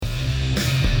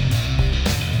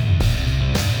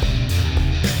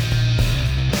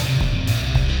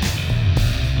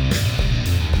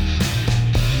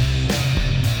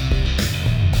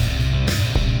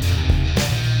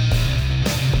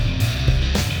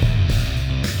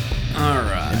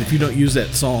if you don't use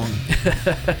that song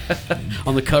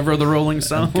on the cover of the Rolling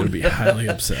Stone. I'm going to be highly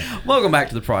upset. Welcome back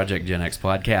to the Project Gen X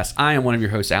podcast. I am one of your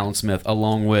hosts, Alan Smith,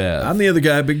 along with... I'm the other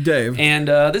guy, Big Dave. And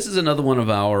this is another one of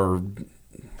our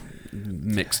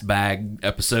mixed bag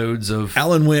episodes of...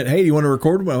 Alan went, hey, do you want to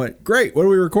record? I went, great, what are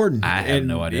we recording? I have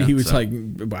no idea. He was like,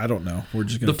 I don't know. We're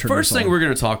just going to turn The first this thing on. we're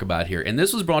going to talk about here, and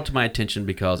this was brought to my attention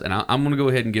because, and I'm going to go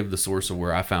ahead and give the source of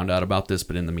where I found out about this,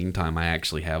 but in the meantime, I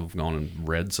actually have gone and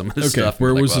read some of this stuff.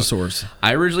 Where was the source?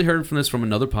 I originally heard from this from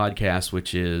another podcast,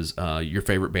 which is Your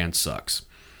Favorite Band Sucks.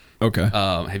 Okay.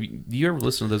 Do you ever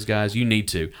listen to those guys? You need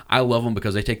to. I love them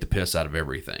because they take the piss out of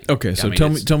everything. Okay, so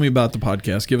tell me about the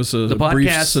podcast. Give us a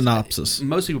brief synopsis.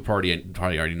 Most people probably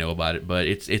already know about it, but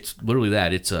it's literally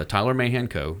that. It's Tyler Mahan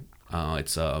Coe.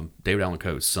 It's David Allan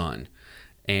Coe's son,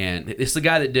 and it's the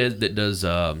guy that does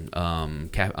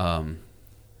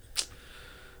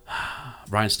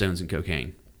Ryan Stones and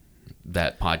Cocaine.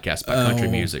 That podcast about country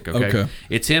music. Okay,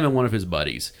 it's him and one of his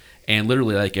buddies, and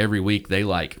literally like every week they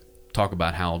talk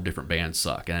about how different bands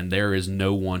suck, and there is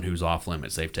no one who's off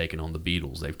limits. They've taken on the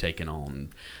Beatles. They've taken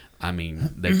on,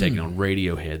 they've taken on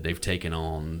Radiohead. They've taken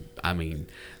on,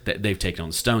 they've taken on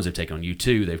the Stones. They've taken on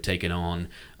U2. They've taken on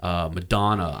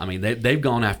Madonna. They've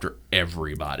gone after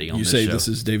everybody on this show. You say this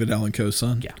is David Allan Coe's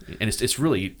son? Yeah, and it's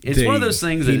really one of those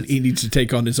things that he needs to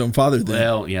take on his own father. Then.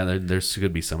 Well, yeah, there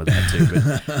could be some of that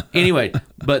too. But anyway,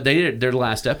 their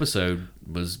last episode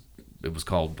was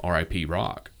called R.I.P.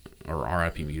 Rock. Or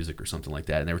RIP Music or something like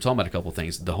that, and they were talking about a couple of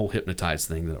things. The whole hypnotize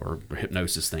thing, or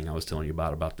hypnosis thing, I was telling you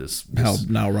about this. How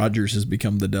now Rogers has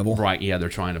become the devil, right? Yeah, they're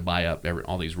trying to buy up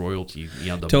all these royalties.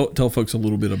 Tell folks a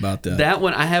little bit about that. That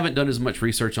one, I haven't done as much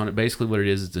research on it. Basically, what it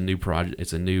is, it's a new project.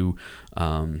 It's a new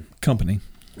company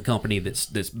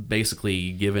that's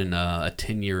basically given a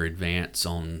 10-year advance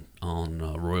on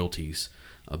royalties.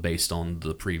 Based on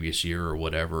the previous year or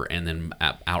whatever, and then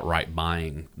outright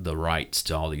buying the rights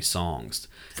to all these songs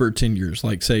for 10 years.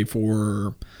 Like say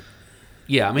for,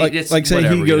 yeah, it's like say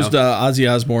whatever, he goes to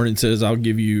Ozzy Osbourne and says, "I'll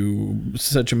give you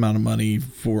such amount of money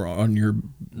on your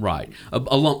right a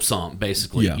lump sum,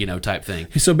 basically, type thing."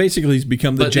 So basically, he's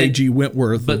become the J.G.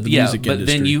 Wentworth of the music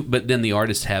industry. But then the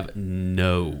artists have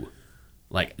no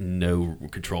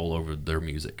control over their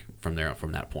music from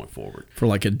that point forward for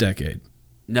like a decade.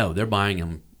 No, they're buying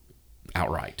them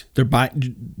outright. They're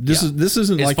buying. This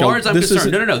isn't as like far as I'm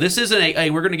concerned. No. This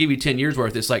isn't we're going to give you 10 years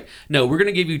worth. It's like, no, we're going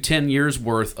to give you 10 years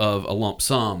worth of a lump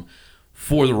sum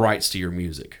for the rights to your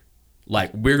music.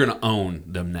 Like, we're going to own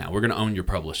them now. We're going to own your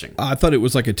publishing. I thought it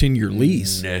was like a 10-year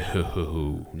lease.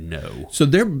 No. So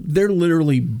they're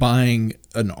literally buying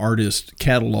an artist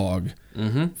catalog.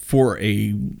 Mm-hmm. For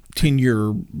a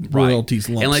 10-year royalties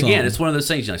lump sum. And again, it's one of those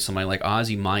things. Somebody like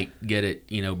Ozzy might get it,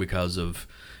 because of,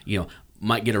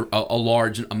 might get a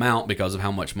large amount because of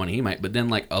how much money he might. But then,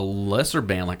 like a lesser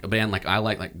band, like a band like I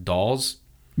like Dawes,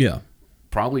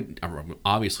 probably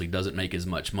obviously doesn't make as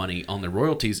much money on their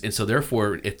royalties, and so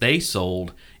therefore, if they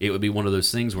sold, it would be one of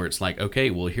those things where it's like, okay,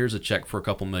 well, here's a check for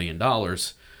 $2 million.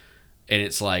 And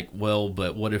it's like, well,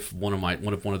 but what if one of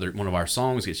our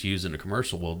songs gets used in a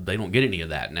commercial? Well, they don't get any of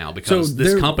that now because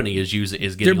this company is getting all the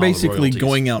royalties. They're basically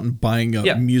going out and buying up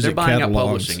music catalogs. They're buying up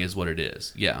publishing is what it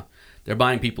is. Yeah, they're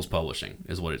buying people's publishing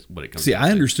is what it comes. See,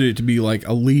 I understood it to be like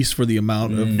a lease for the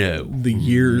amount of the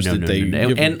years that they.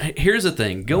 No. And here's the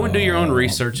thing: go and do your own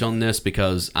research on this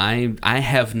because I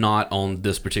have not on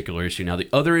this particular issue. Now, the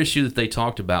other issue that they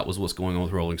talked about was what's going on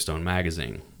with Rolling Stone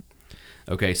magazine.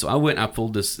 Okay, so I went and I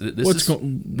pulled this.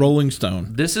 Rolling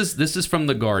Stone? This is from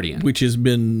The Guardian. Which has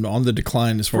been on the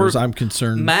decline as far as I'm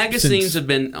concerned. Magazines have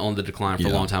been on the decline for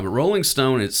a long time, but Rolling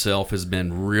Stone itself has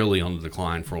been really on the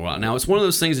decline for a while. Now, it's one of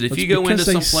those things that if you go into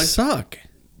some place... suck.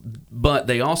 But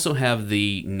they also have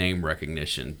the name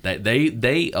recognition. That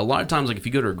they a lot of times, like if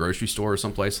you go to a grocery store or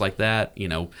someplace like that,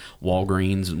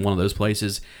 Walgreens and one of those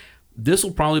places, this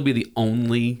will probably be the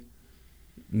only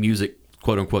music,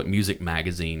 quote unquote, music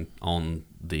magazine on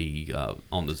the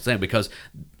stand because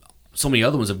so many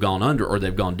other ones have gone under or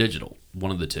they've gone digital.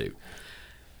 One of the two.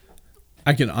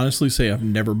 I can honestly say I've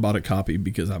never bought a copy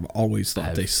because I've always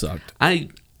thought they sucked.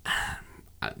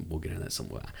 We'll get into that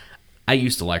somewhere. I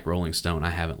used to like Rolling Stone. I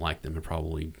haven't liked them in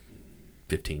probably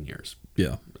 15 years.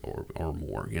 Yeah, or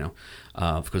more.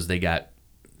 Because they got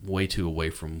way too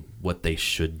away from what they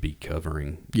should be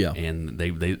covering. Yeah. And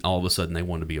they all of a sudden they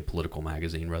wanted to be a political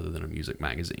magazine rather than a music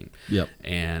magazine. Yep.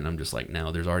 And I'm just like,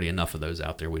 no, there's already enough of those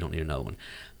out there. We don't need another one.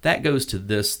 That goes to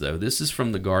this, though. This is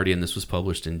from The Guardian. This was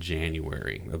published in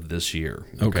January of this year.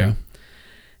 Okay.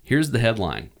 Here's the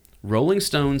headline. Rolling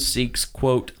Stone seeks,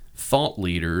 quote, thought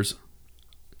leaders,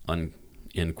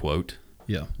 end quote,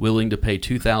 yeah, willing to pay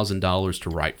 $2,000 to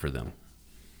write for them.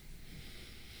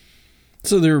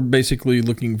 So they're basically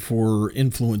looking for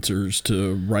influencers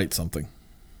to write something.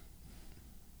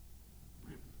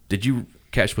 Did you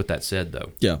catch what that said,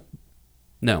 though? Yeah.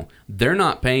 No, they're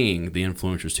not paying the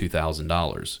influencers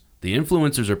 $2,000. The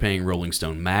influencers are paying Rolling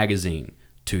Stone magazine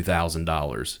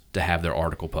 $2,000 to have their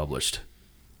article published.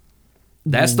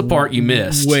 That's the part you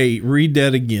missed. Wait, read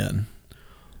that again.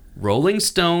 Rolling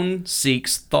Stone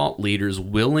seeks thought leaders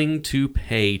willing to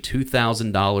pay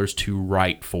 $2,000 to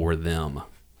write for them.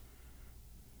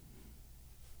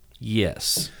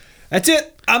 Yes. That's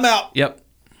it. I'm out. Yep.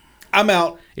 I'm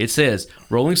out. It says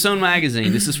Rolling Stone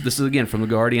magazine. This is again from The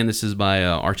Guardian. This is by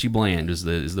Archie Bland is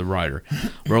the writer.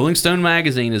 Rolling Stone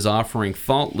magazine is offering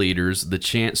thought leaders the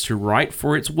chance to write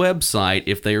for its website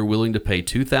if they are willing to pay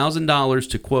 $2,000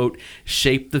 to quote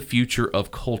shape the future of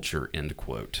culture, end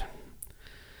quote.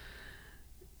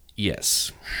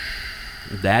 Yes,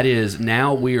 that is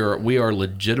now we are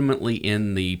legitimately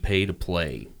in the pay to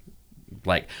play.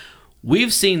 Like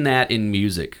we've seen that in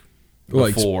music. Well,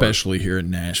 before, especially here in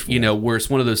Nashville. you know, where it's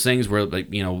one of those things where,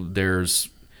 like, you know, there's,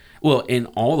 well, in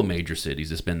all the major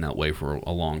cities, it's been that way for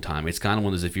a long time. It's kind of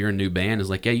one of those, if you're a new band, it's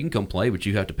like, yeah, you can come play, but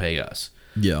you have to pay us.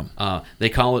 Yeah. They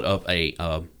call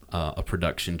it a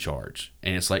production charge,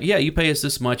 and it's like, yeah, you pay us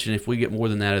this much, and if we get more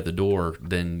than that at the door,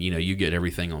 then you know you get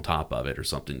everything on top of it or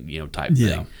something, you know, type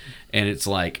thing. And it's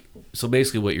like, so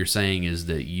basically what you're saying is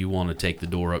that you want to take the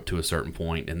door up to a certain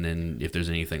point, and then if there's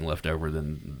anything left over,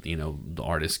 then you know the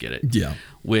artists get it. Yeah.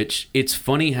 Which it's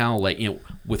funny how, like, you know,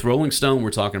 with Rolling Stone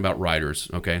we're talking about writers.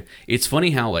 Okay, it's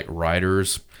funny how, like,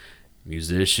 writers,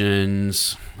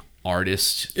 musicians,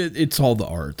 artists, It's all the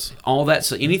arts. all that.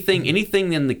 So anything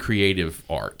in the creative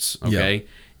arts, okay,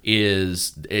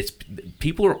 is it's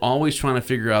people are always trying to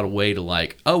figure out a way to,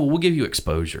 like, oh, well, we'll give you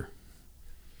exposure.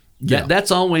 Yeah. That's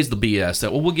always the BS.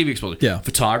 That, well, we'll give you exposure. Yeah.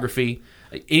 Photography,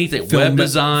 anything, web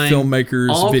design, filmmakers,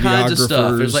 all kinds of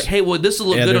stuff. videographers, It's like, hey, well, this will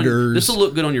look good on editors. this will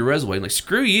look good on your resume. Like,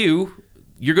 screw you,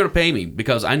 you're going to pay me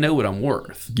because I know what I'm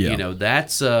worth. Yeah. You know,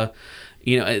 that's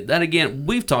you know, that again,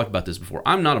 we've talked about this before.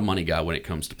 I'm not a money guy when it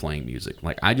comes to playing music.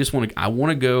 Like, I want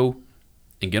to go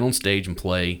and get on stage and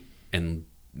play and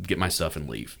get my stuff and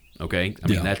leave. Okay, I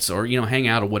mean, Yeah. that's, or, you know, hang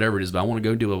out or whatever it is, but I want to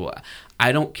go do it.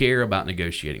 I don't care about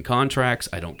negotiating contracts.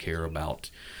 I don't care about,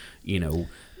 you know,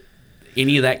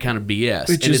 any of that kind of BS.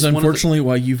 Which And is it's one of unfortunately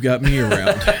why you've got me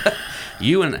around.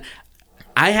 you and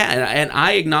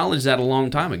I acknowledged that a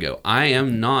long time ago. I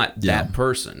am not Yeah. that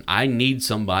person. I need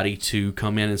somebody to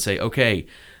come in and say, okay,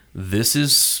 this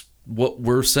is what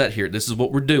we're set here. This is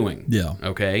what we're doing. Yeah.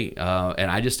 Okay.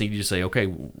 And I just need you to say, okay,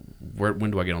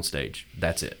 when do I get on stage?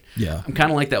 That's it. Yeah. I'm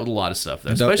kind of like that with a lot of stuff, though,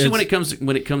 And especially it's-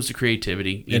 when it comes to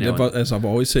creativity. You And know, as I've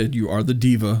always said, you are the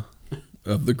diva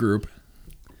of the group.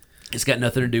 it's got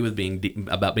nothing to do with being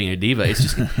a diva. It's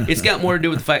just it's got more to do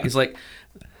with the fact it's like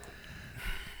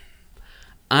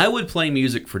I would play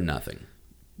music for nothing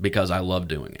because I love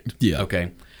doing it. Yeah.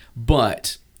 Okay.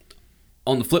 But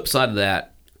on the flip side of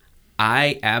that,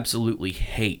 I absolutely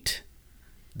hate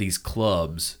these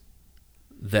clubs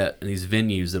these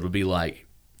venues that would be like,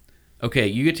 okay,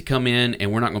 you get to come in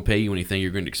and we're not going to pay you anything. You're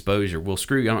going to exposure. Well,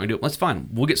 screw you. I'm not going to do it. That's fine.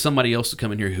 We'll get somebody else to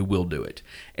come in here who will do it.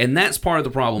 And that's part of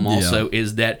the problem also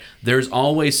is that there's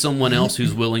always someone else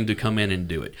who's willing to come in and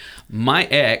do it. My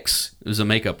ex is a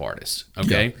makeup artist.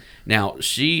 Okay. Yeah. Now,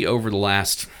 she, over the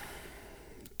last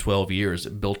 12 years,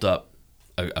 built up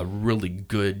a really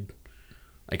good,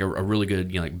 like a really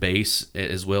good, you know, like base,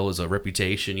 as well as a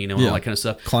reputation, you know, and all that kind of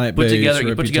stuff. Client put base, together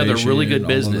a really good reputation,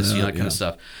 business, all of you know, that, that kind of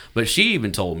stuff. But she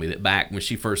even told me that back when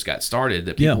she first got started,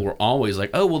 that people were always like,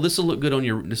 "Oh, well, this will look good in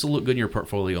your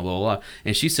portfolio, blah blah blah."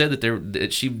 And she said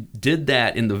that she did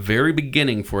that in the very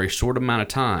beginning for a short amount of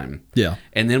time, Yeah.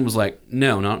 and then was like,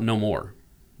 "No more."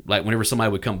 Like, whenever somebody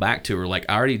would come back to her, like,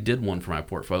 "I already did one for my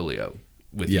portfolio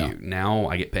with you. Now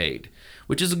I get paid."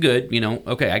 Which is good, you know,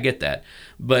 okay, I get that.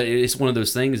 But it's one of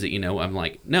those things that, you know, I'm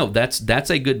like, no, that's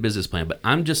a good business plan, but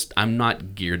I'm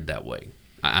not geared that way.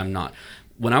 I'm not.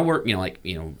 When I work, you know, like,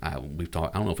 you know, I don't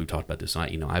know if we've talked about this,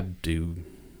 you know, I do,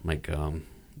 like, you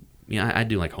know, I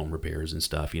do, like, home repairs and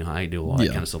stuff, you know, I do a lot of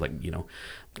kind of stuff, like, you know,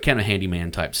 kind of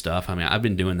handyman type stuff. I mean, I've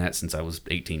been doing that since I was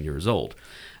 18 years old.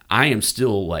 I am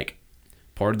still, like,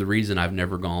 part of the reason I've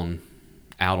never gone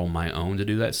out on my own to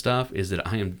do that stuff is that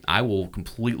I will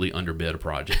completely underbid a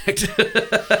project.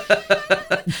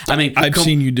 I mean, I've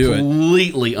seen you do it.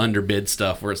 Completely underbid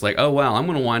stuff where it's like, oh wow, I'm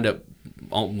going to wind up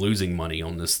losing money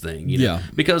on this thing, you know? Yeah.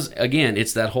 Because again,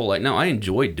 it's that whole, like, no, I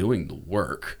enjoy doing the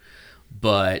work,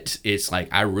 but it's like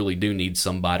I really do need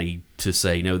somebody to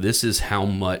say, no, this is how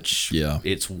much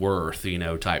it's worth, you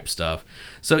know, type stuff.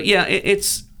 So yeah,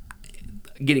 it's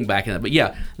getting back in that, but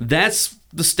yeah, that's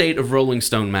the state of Rolling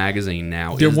Stone magazine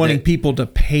now. They're wanting people to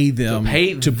pay them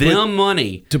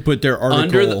money to put their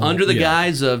article under the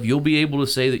guise of you'll be able to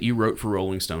say that you wrote for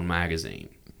Rolling Stone magazine.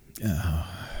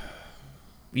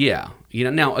 Yeah,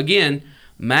 now again,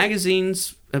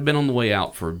 magazines have been on the way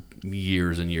out for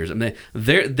years and years. I mean,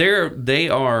 they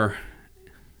are.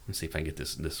 Let's see if I can get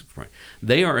this right.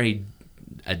 They are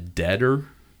a debtor.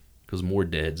 Because more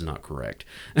dead's not correct.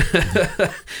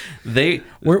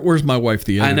 Where's my wife?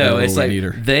 The I know it's like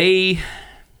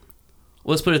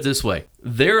let's put it this way: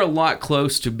 they're a lot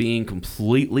close to being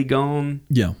completely gone.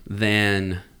 Yeah.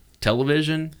 Than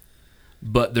television,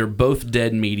 but they're both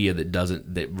dead media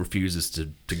that refuses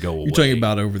to go away. You're talking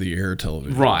about over the air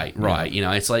television, right?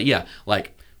 Yeah. It's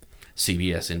like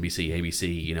CBS, NBC,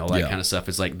 ABC, all that kind of stuff.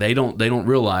 It's like they don't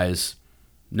realize.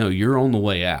 No, you're on the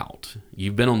way out.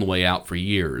 You've been on the way out for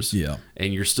years. Yeah.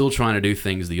 And you're still trying to do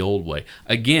things the old way.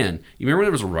 Again, you remember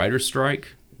there was a writer's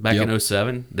strike back in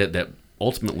 2007 that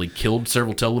ultimately killed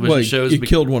several television shows? It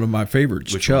killed one of my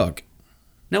favorites, Chuck.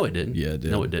 No, it didn't. Yeah, it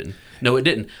did. No, it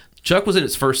didn't. Chuck was in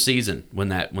its first season when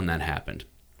that happened.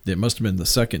 It must have been the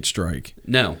second strike.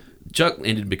 No. Chuck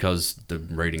ended because the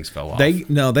ratings fell off.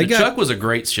 Chuck was a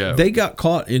great show. They got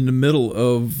caught in the middle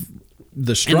of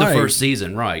the strike. In the first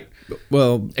season, right.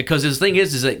 Well, because the thing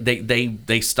is that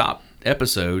they stopped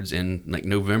episodes in like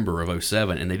November of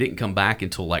 2007, and they didn't come back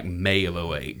until like May of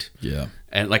 2008. Yeah,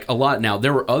 and like a lot. Now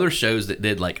there were other shows that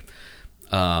did like,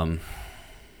 there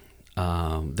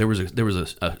was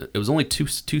it was only two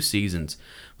seasons,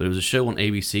 but it was a show on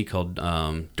ABC called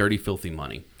Dirty Filthy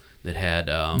Money that had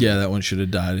that one should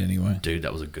have died anyway. Dude,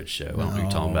 that was a good show. I don't know what you're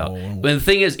talking about. But the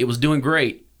thing is, it was doing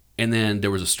great, and then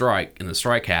there was a strike, and the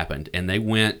strike happened, and they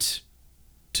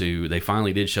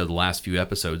finally did show the last few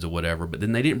episodes or whatever, but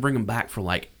then they didn't bring them back for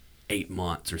like 8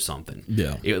 months or something.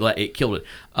 Yeah. It killed it.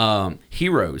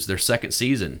 Heroes, their second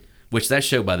season, which that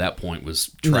show by that point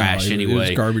was trash anyway. It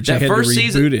was garbage. That they had first to reboot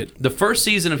season, it. The first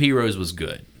season of Heroes was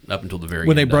good up until the very end.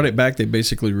 When they brought it back, they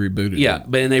basically rebooted it. Yeah,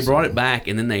 but they brought it back,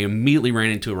 and then they immediately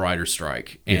ran into a writer's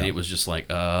strike, and it was just like,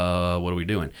 what are we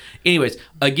doing? Anyways,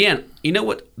 again, you know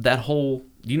what that whole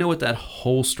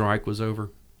strike was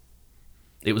over?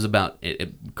 It was about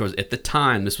because at the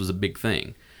time this was a big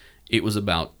thing. It was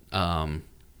about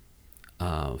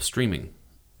streaming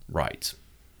rights.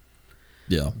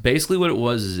 Yeah. Basically, what it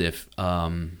was is if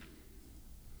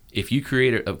you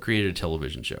created a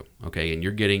television show, okay, and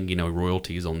you're getting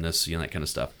royalties on this, that kind of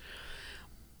stuff.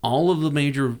 All of the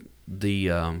major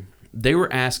they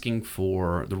were asking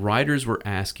for, the writers were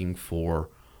asking for,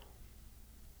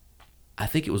 I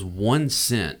think it was 1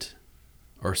 cent.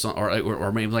 Or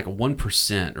maybe like a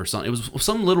 1% or something. It was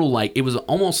some little it was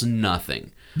almost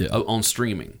nothing on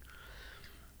streaming.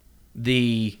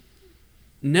 The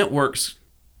networks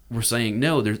were saying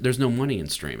no. There's no money in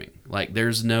streaming. Like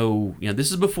there's no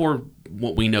this is before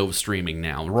what we know of streaming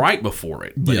now. Right before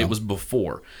it, but it was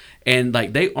before, and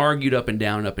they argued up and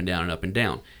down and up and down and up and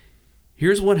down.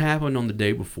 Here's what happened on the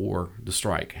day before the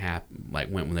strike happened.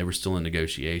 When they were still in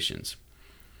negotiations.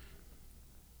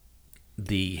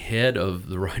 The head of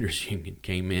the writers' union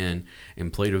came in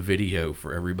and played a video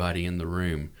for everybody in the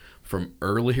room from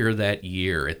earlier that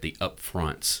year at the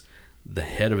upfronts. The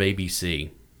head of ABC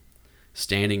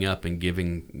standing up and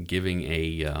giving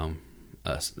a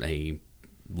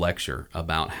lecture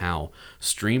about how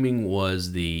streaming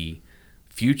was the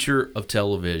future of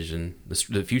television,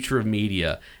 the future of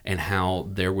media, and how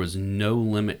there was no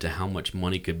limit to how much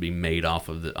money could be made off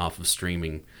of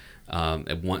streaming.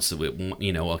 Once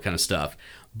all kind of stuff,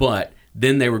 but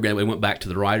then they went back to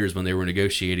the writers when they were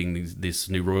negotiating these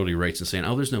new royalty rates and saying,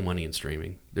 "Oh, there's no money in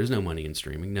streaming. There's no money in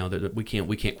streaming. No, we can't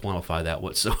quantify that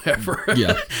whatsoever."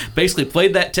 Yeah, basically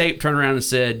played that tape, turned around and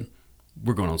said,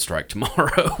 "We're going on strike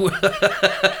tomorrow."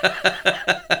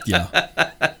 Yeah,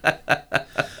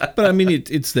 but I mean,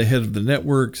 it's the head of the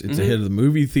networks, it's the head of the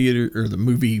movie theater or the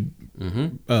movie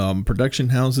production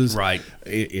houses, right?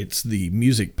 It's the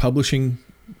music publishing.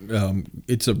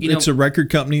 It's a record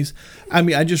companies. I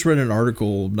mean, I just read an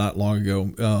article not long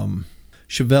ago.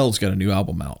 Chevelle's got a new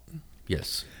album out.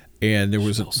 Yes, and there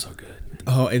was so good.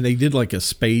 Oh, and they did like a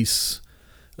space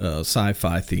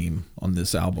sci-fi theme on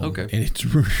this album. Okay, and it's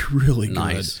really good.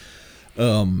 Nice.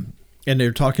 And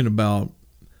they're talking about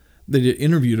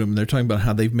interviewed them. They're talking about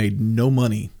how they've made no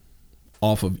money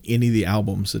off of any of the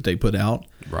albums that they put out.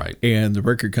 Right. And the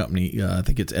record company, I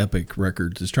think it's Epic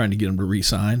Records, is trying to get them to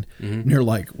re-sign. Mm-hmm. And they're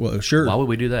like, well, sure. Why would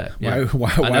we do that? Yeah.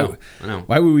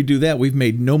 Why would we do that? We've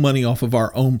made no money off of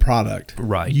our own product.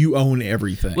 Right. You own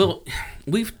everything. Well,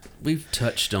 We've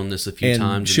touched on this a few And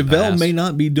times. in the Chevelle past. may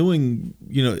not be doing,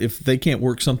 if they can't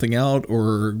work something out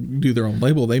or do their own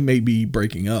label, they may be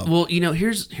breaking up. Well,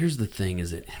 here's the thing: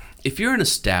 is that if you're an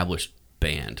established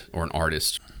band or an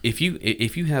artist, if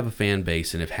you have a fan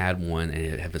base and have had one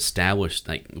and have established,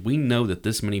 like, we know that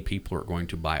this many people are going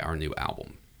to buy our new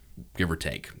album, give or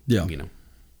take. Yeah.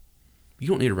 You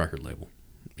don't need a record label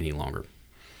any longer.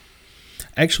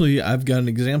 Actually, I've got an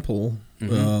example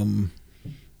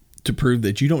to prove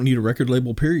that you don't need a record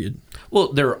label, period.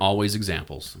 Well, there are always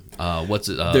examples. What's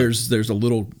it? There's a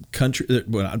little country.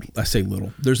 Well, I say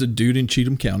little. There's a dude in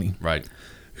Cheatham County, right,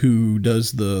 who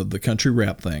does the country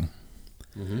rap thing,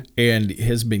 and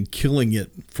has been killing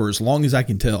it for as long as I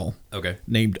can tell. Okay.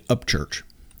 Named Upchurch.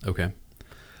 Okay.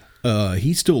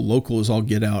 He's still local as all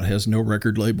get out. Has no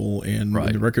record label, and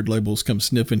when the record labels come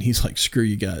sniffing, he's like, "Screw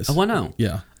you guys." Oh, I know.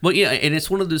 Yeah. Well, yeah, and it's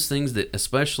one of those things that,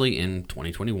 especially in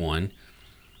 2021,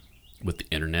 with the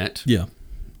internet. Yeah.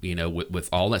 With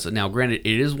all that stuff. Now, granted,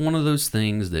 it is one of those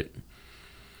things that,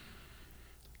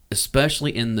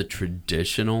 especially in the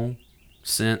traditional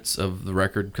sense of the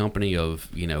record company of,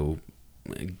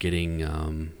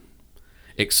 getting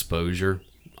exposure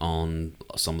on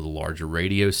some of the larger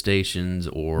radio stations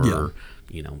or,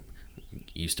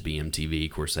 used to be MTV.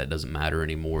 Of course, that doesn't matter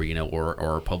anymore,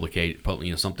 or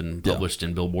something published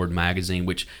in Billboard magazine,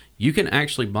 which you can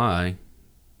actually buy.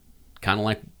 Kind of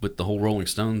like with the whole Rolling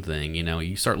Stone thing,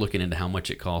 you start looking into how much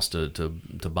it costs to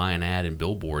buy an ad in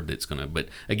Billboard but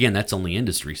again, that's only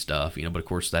industry stuff, but of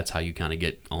course that's how you kind of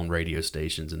get on radio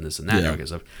stations and this and that. Yeah.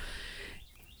 Stuff.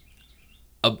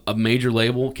 A major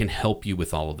label can help you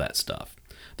with all of that stuff.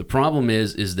 The problem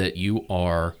is that you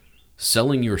are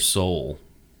selling your soul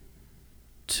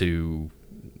to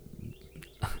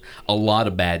a lot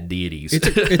of bad deities.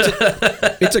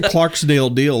 It's a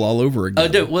Clarksdale deal all over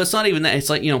again. Well, it's not even that. It's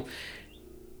like,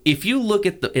 if you look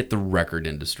at the record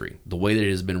industry, the way that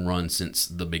it has been run since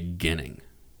the beginning,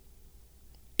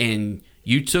 and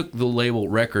you took the label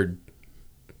record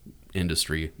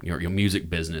industry, your music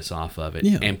business off of it,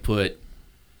 and put,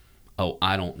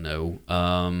 I don't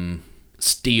know,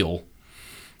 steel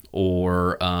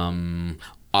or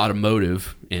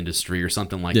automotive industry or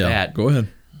something like that. Go ahead.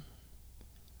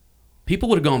 People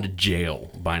would have gone to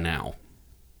jail by now.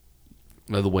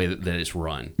 The way that it's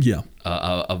run,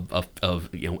 of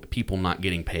people not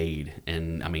getting paid,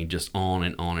 and I mean just on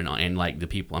and on and on, and like the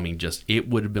people, I mean just it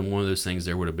would have been one of those things.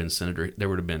 There would have been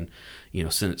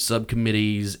Senate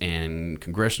subcommittees and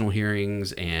congressional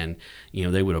hearings, and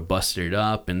they would have busted it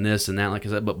up and this and that, like I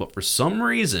said. But for some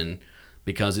reason,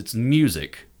 because it's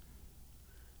music,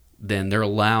 then they're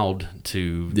allowed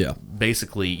to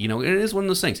basically, it is one of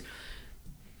those things.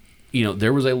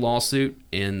 There was a lawsuit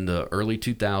in the early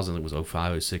 2000s. It was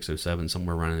 05, 06, 07,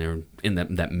 somewhere around there in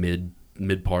that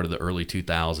mid part of the early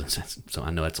 2000s. So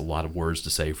I know that's a lot of words to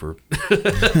say for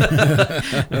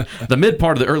the mid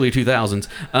part of the early 2000s.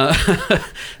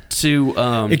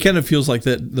 It kind of feels like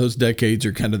that those decades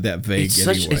are kind of that vague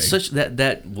anyway. It's such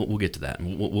that we'll get to that.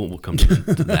 We'll come to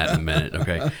that in a minute.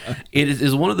 Okay, it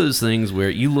is one of those things where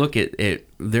you look at it.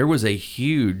 There was a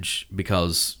huge,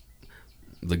 because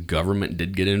the government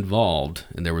did get involved,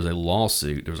 and there was a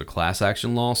lawsuit. There was a class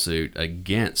action lawsuit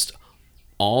against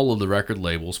all of the record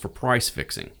labels for price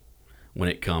fixing when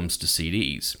it comes to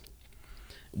CDs,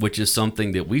 which is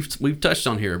something that we've touched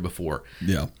on here before.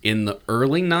 Yeah. In the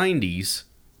early 90s,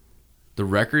 the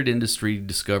record industry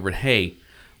discovered, hey,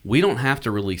 we don't have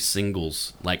to release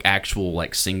singles, like actual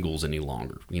like singles any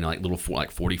longer. Like little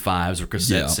 45s or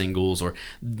cassette singles, or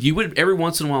you would every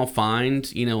once in a while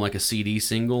find, like a CD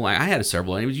single. I had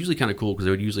several, and it was usually kind of cool because they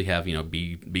would usually have,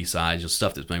 B-sides, just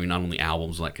stuff that's maybe not only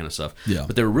albums, that kind of stuff. Yeah.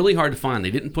 But they were really hard to find.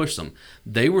 They didn't push them.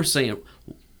 They were saying,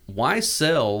 why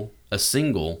sell a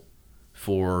single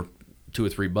for $2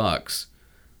 or $3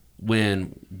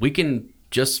 when we can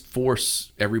just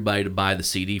force everybody to buy the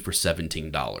CD for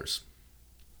 $17?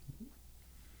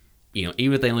 Even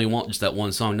if they only want just that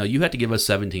one song, no, you have to give us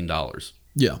 $17.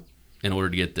 Yeah. In order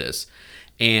to get this.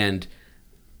 And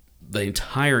the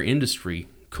entire industry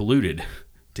colluded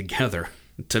together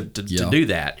to do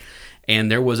that.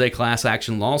 And there was a class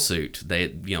action lawsuit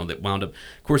that wound up.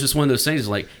 Of course, it's one of those things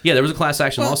like, there was a class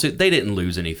action lawsuit. They didn't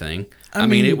lose anything. I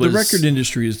mean, it was, the record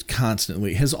industry is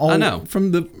constantly I know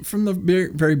from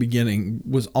the very beginning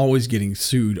was always getting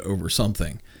sued over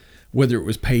something. Whether it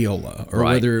was payola or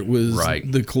whether it was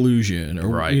the collusion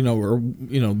or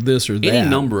this or that, any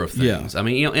number of things. I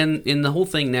mean, and in the whole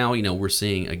thing now, we're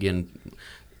seeing again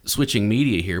switching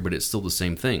media here, but it's still the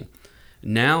same thing.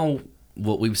 Now,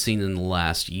 what we've seen in the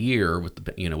last year with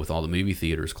with all the movie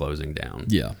theaters closing down,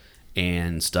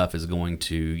 and stuff is going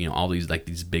to, all these like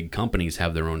these big companies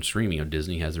have their own streaming.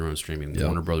 Disney has their own streaming. Yep.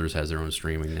 Warner Brothers has their own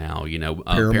streaming now.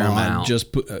 Paramount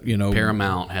just put,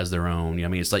 Paramount has their own. I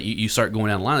mean, it's like you start going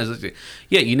down the line. It's like,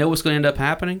 you know what's going to end up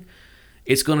happening?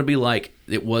 It's going to be like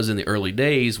it was in the early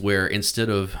days, where instead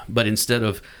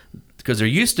of because there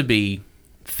used to be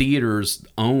theaters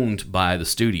owned by the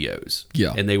studios,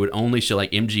 and they would only show,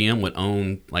 like MGM would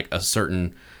own like a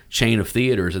certain chain of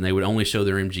theaters, and they would only show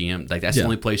their MGM, like that's the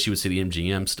only place you would see the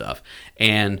MGM stuff.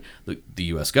 And the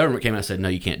U.S. government came out and said, no,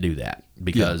 you can't do that,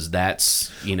 because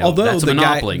that's that's a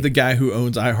monopoly. The guy who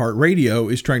owns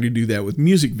iHeartRadio is trying to do that with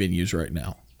music venues right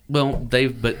now. Well,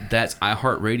 but that's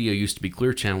iHeartRadio used to be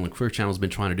Clear Channel, and Clear Channel's been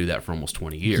trying to do that for almost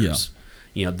 20 years.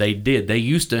 Yeah. They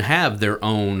used to have their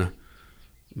own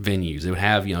venues. They would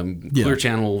have, Clear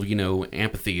Channel,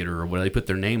 amphitheater or whatever. They put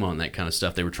their name on that kind of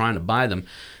stuff. They were trying to buy them.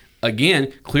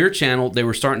 Again, Clear Channel, they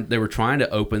were trying to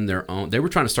open their own, they were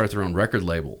trying to start their own record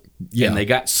label. Yeah. And they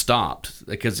got stopped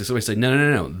because somebody said,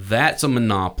 no, that's a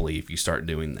monopoly if you start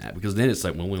doing that, because then it's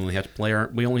like, well, we only have to play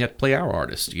our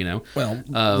artists, Well,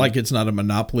 like it's not a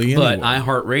monopoly anyway. But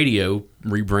iHeartRadio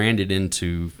rebranded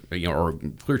into, or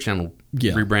Clear Channel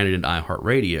rebranded into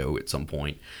iHeartRadio at some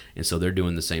point, and so they're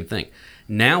doing the same thing.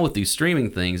 Now with these streaming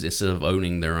things, instead of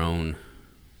owning their own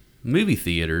movie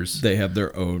theaters, they have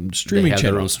their own streaming channels.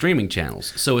 Their own streaming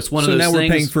channels. So it's one of those things. So now we're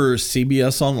paying for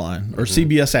CBS Online or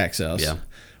CBS Access. Yeah.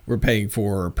 We're paying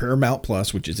for Paramount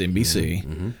Plus, which is NBC.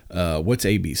 Mm-hmm. What's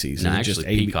ABC's? No, actually,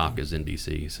 Peacock is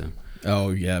NBC. So. Oh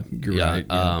yeah, you're right.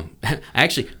 Yeah.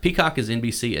 Actually, Peacock is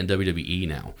NBC and WWE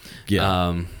now.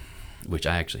 Yeah. Which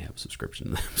I actually have a subscription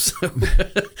to them. So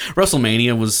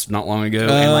WrestleMania was not long ago,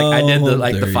 and like I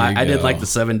did the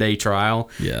 7-day trial,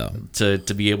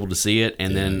 to be able to see it,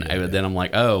 and then I'm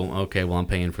like, oh, okay, well I'm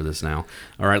paying for this now,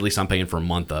 or at least I'm paying for a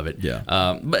month of it. Yeah.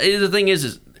 But the thing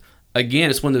is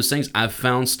again, it's one of those things. I've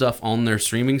found stuff on their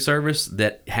streaming service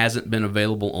that hasn't been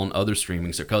available on other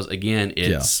streaming services, because again,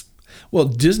 it's. Well,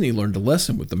 Disney learned a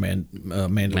lesson with the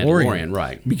Mandalorian,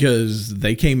 right? Because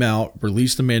they came out,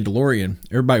 released the Mandalorian,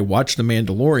 everybody watched the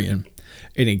Mandalorian,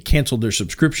 and it canceled their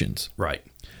subscriptions. Right.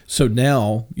 So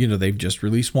now, they've just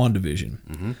released WandaVision.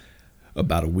 Mm-hmm.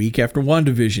 About a week after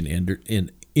WandaVision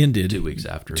ended. 2 weeks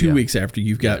after. 2 weeks after,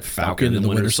 you've got Falcon and the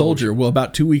Winter Soldier. Well,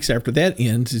 about 2 weeks after that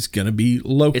ends, it's going to be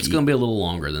Loki. It's going to be a little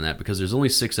longer than that, because there's only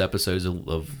 6 episodes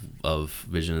of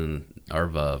Vision or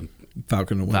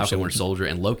Falcon and Winter Soldier,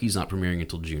 and Loki's not premiering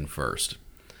until June 1st.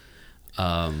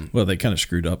 Well, they kind of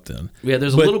screwed up then. Yeah,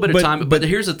 there's a little bit of time, but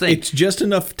here's the thing. It's just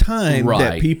enough time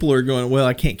that people are going, well,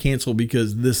 I can't cancel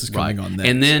because this is coming on next.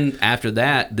 And then after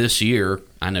that, this year,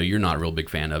 I know you're not a real big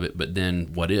fan of it, but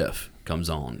then What If comes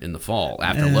on in the fall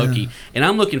after Loki. And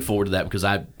I'm looking forward to that because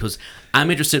I'm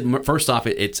interested. First off,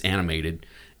 it's animated.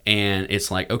 And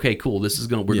it's like, okay, cool. This is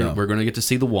we're gonna get to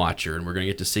see the Watcher, and we're gonna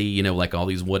get to see like all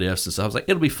these what ifs and stuff. I was like,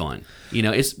 it'll be fun.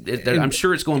 I'm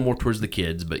sure it's going more towards the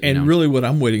kids, but really, what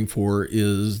I'm waiting for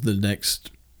is the next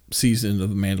season of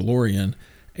The Mandalorian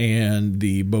and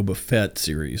the Boba Fett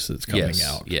series that's coming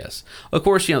out. Yes, of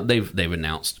course. They've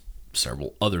announced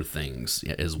several other things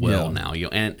as well now.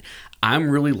 And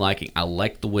I'm really I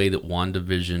like the way that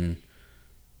WandaVision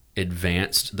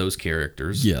advanced those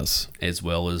characters, as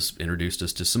well as introduced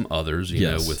us to some others,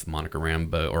 with Monica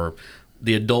Rambeau, or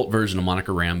the adult version of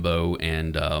Monica Rambeau,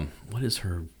 and what is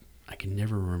her? I can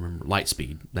never remember.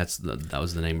 Lightspeed. That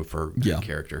was the name of her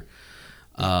character.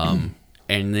 And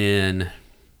then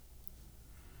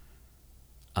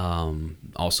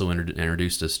also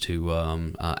introduced us to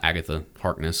Agatha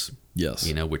Harkness. Yes.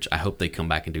 Which I hope they come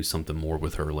back and do something more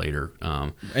with her later.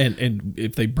 And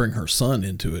if they bring her son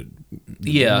into it,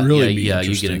 you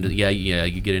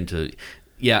get into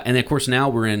and of course now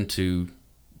we're into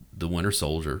the Winter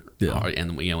Soldier,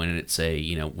 and and it's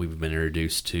we've been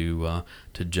introduced to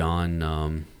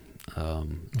John,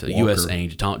 to U.S.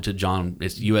 agent, to John.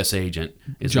 It's U.S. agent.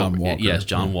 It's John Walker. Yes,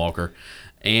 John Walker,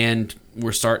 and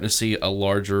we're starting to see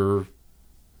some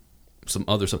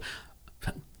other stuff.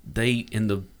 They in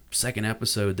the second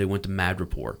episode they went to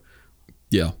Madripoor.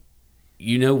 Yeah.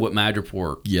 You know what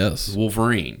Madripoor? Yes.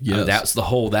 Wolverine. Yes.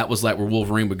 That was like where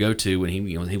Wolverine would go to when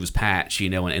he was Patch,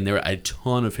 and there a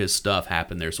ton of his stuff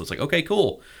happened there. So it's like, okay,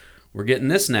 cool. We're getting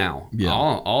this now. Yeah.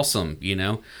 Awesome,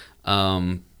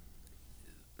 Hold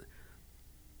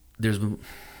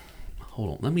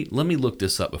on. Let me look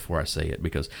this up before I say it,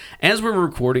 because as we're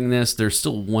recording this, there's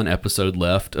still one episode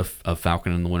left of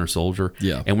Falcon and the Winter Soldier.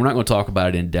 Yeah. And we're not going to talk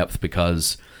about it in depth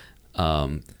because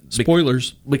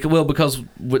spoilers. Because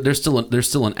there's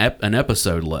still an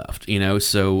episode left,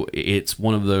 so it's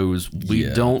one of those we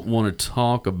don't want to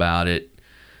talk about it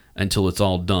until it's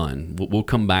all done. We'll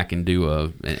come back and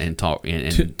do and talk.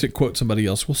 And to quote somebody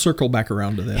else, we'll circle back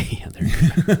around to that. Yeah, there you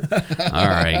go. All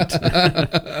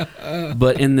right.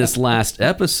 But in this last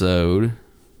episode,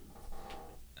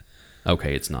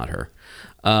 okay, it's not her.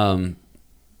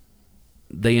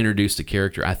 They introduced a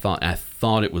character. I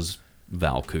thought it was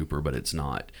Val Cooper, but it's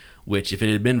not. Which, if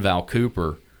it had been Val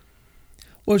Cooper.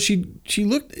 Well, she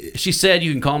looked. She said,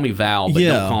 "You can call me Val, but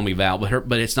don't call me Val."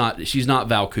 But it's not. She's not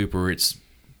Val Cooper.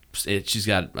 She's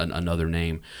got another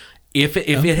name. If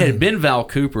it had been Val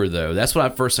Cooper, though, that's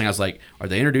what first thing I was like, are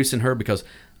they introducing her? Because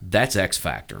that's X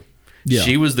Factor. Yeah.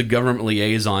 She was the government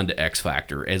liaison to X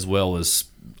Factor, as well as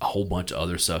a whole bunch of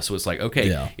other stuff. So it's like,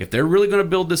 okay, if they're really going to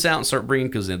build this out and start bringing,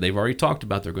 because they've already talked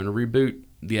about they're going to reboot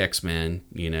the X-Men,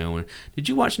 And did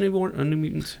you watch New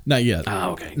Mutants? Not yet.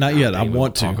 Oh, okay. Not yet. I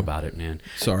want to talk about it, man.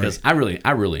 Sorry, because I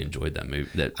really enjoyed that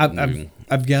movie.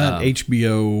 I've got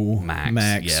HBO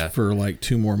Max for like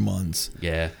 2 more months.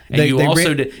 Yeah, and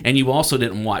you also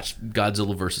didn't watch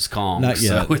Godzilla vs. Kong. Not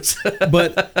yet.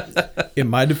 But in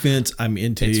my defense, I'm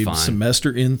into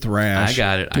semester in Thrash. I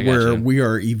got it. Where we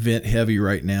are event heavy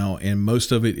right now, and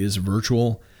most of it is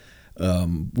virtual.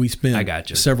 We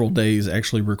spent several days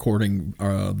actually recording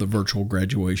the virtual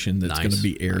graduation that's going to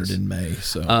be aired in May.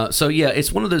 So yeah,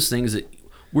 it's one of those things that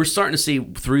we're starting to see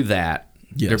through that.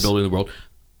 Yes. They're building the world.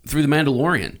 Through The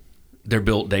Mandalorian, they've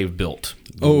built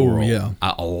the world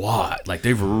a lot. Like,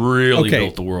 they've really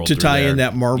built the world. To tie in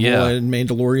that Marvel and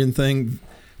Mandalorian thing,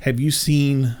 have you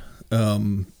seen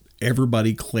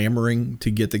everybody clamoring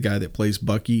to get the guy that plays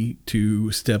Bucky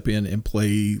to step in and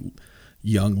play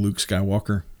young Luke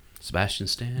Skywalker? Sebastian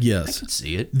Stan? Yes. I could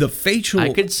see it. The facial...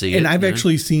 I could see it. And I've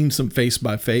actually seen some face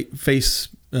I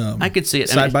could see it.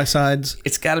 Side-by-sides.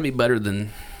 It's got to be better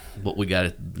than what we got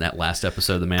at that last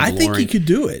episode of The Mandalorian. I think he could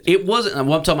do it. It wasn't...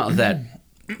 Well, I'm talking about that...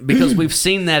 Because we've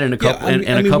seen that in a couple...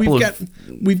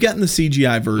 we've gotten the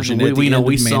CGI version.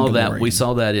 We saw that. We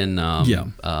saw that in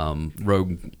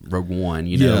Rogue One.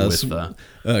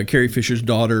 With Carrie Fisher's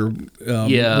daughter. With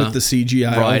the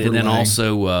CGI, right, overlay. And then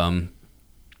also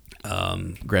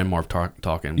Grand Moff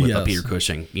Tarkin with Peter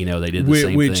Cushing. They did the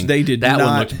same thing. They did. That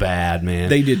one looked bad, man.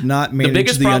 They did not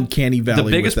manage the uncanny valley.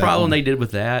 The biggest with problem they did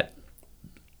with that.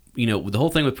 The whole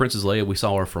thing with Princess Leia, we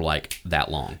saw her for like that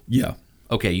long. Yeah.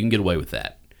 Okay, you can get away with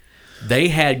that. They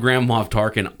had Grand Moff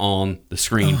Tarkin on the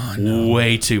screen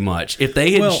way too much. If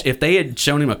they had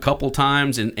shown him a couple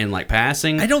times in like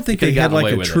passing, I don't think they had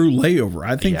like a true layover.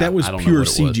 I think that was pure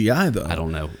CGI though. I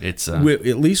don't know. It's at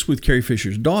least with Carrie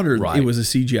Fisher's daughter, it was a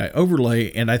CGI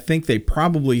overlay, and I think they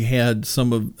probably had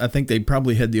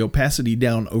the opacity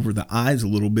down over the eyes a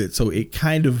little bit, so it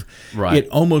kind of it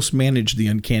almost managed the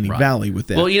uncanny valley with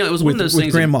that. Well, it was one of those things.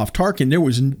 With Grand Moff Tarkin, there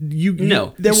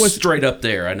was straight up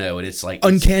there. I know, and it's like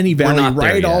uncanny valley.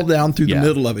 Right all down through the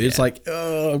middle of it. It's like,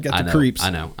 I've got the creeps. I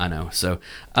know. So,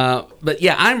 but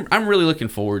yeah, I'm really looking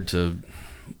forward to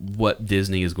what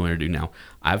Disney is going to do now.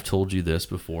 I've told you this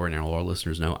before, and all our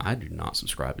listeners know I do not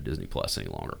subscribe to Disney Plus any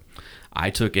longer. I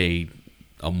took a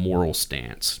moral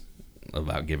stance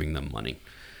about giving them money.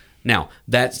 Now,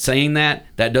 that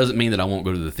doesn't mean that I won't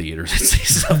go to the theaters and see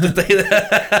stuff that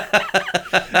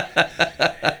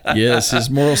Yes, his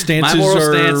moral stances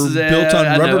are built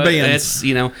on rubber bands.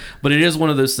 But it is one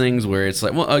of those things where it's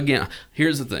like, well, again,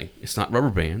 here's the thing. It's not rubber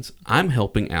bands. I'm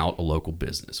helping out a local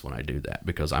business when I do that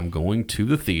because I'm going to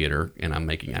the theater and I'm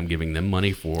giving them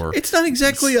money for... It's not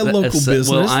exactly a local business.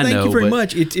 Well, Thank you very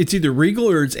much. It's either Regal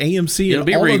or it's AMC. It'll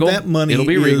be all Regal. Of that money It'll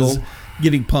be Regal.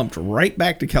 Getting pumped right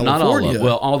back to California. Not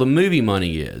all all the movie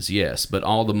money is, yes, but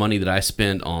all the money that I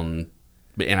spend on...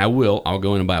 And I'll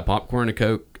go in and buy a popcorn and a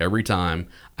Coke every time.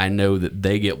 I know that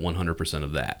they get 100%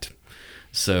 of that.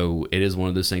 So it is one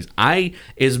of those things.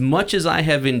 As much as I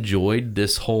have enjoyed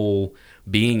this whole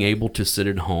being able to sit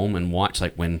at home and watch,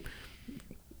 like when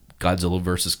Godzilla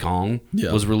vs. Kong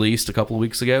was released a couple of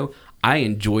weeks ago, I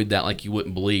enjoyed that like you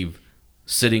wouldn't believe,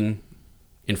 sitting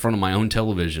in front of my own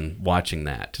television watching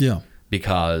that. Yeah.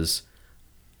 Because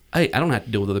I don't have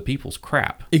to deal with other people's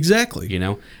crap. Exactly.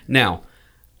 Now,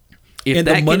 if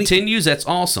that continues, that's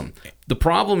awesome. The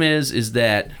problem is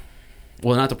that,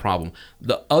 well, not the problem.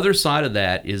 The other side of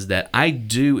that is that I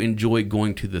do enjoy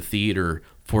going to the theater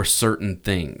for certain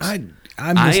things. I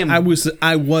was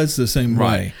the same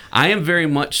way. I am very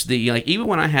much even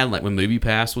when I had when Movie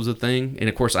Pass was a thing, and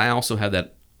of course I also had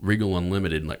that Regal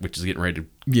Unlimited, which is getting ready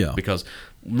to because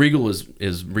Regal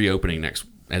is reopening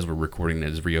as we're recording it,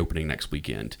 is reopening next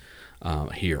weekend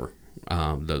here.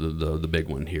 The big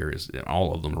one here is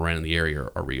all of them around the area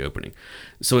are reopening.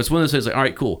 So it's one of those things all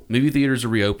right, cool. Movie theaters are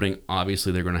reopening.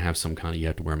 Obviously, they're going to have some kind of, you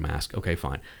have to wear a mask. Okay,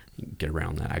 fine. Get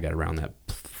around that. I got around that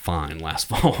fine last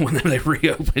fall when they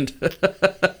reopened.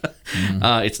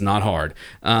 It's not hard.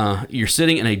 You're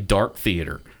sitting in a dark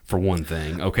theater for one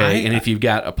thing, okay? And if you've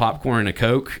got a popcorn and a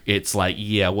Coke, it's like,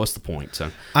 yeah, what's the point?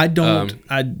 So I don't.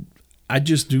 I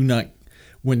just do not.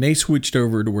 When they switched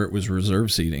over to where it was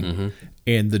reserve seating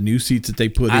and the new seats that they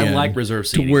put in, I like reserve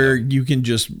seating to where you can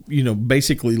just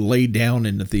basically lay down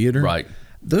in the theater. Right.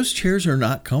 Those chairs are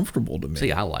not comfortable to me.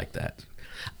 See, I like that.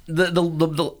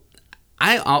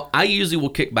 I usually will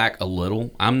kick back a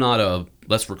little. I'm not a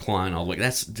let's recline all the way.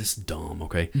 That's just dumb.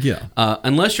 Okay. Yeah.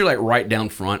 Unless you're like right down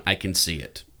front, I can see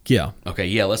it. Yeah. Okay.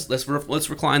 Yeah. Let's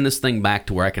recline this thing back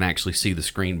to where I can actually see the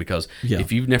screen, because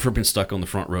if you've never been stuck on the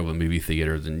front row of a movie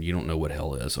theater, then you don't know what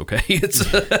hell is. Okay. It's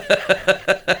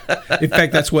in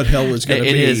fact, that's what hell is going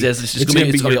to be. It is. Yes, it's just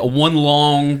going to be a one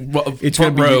long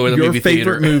front row in the movie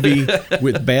theater. Your favorite movie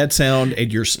with bad sound,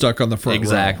 and you're stuck on the front row.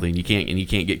 Exactly, and you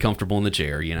can't get comfortable in the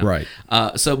chair. Right.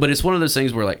 But it's one of those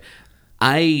things where like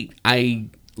I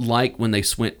like when they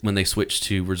switched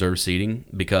to reserve seating,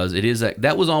 because it is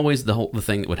that was always the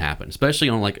thing that would happen, especially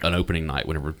on like an opening night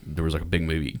whenever there was like a big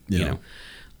movie. Yeah.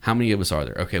 How many of us are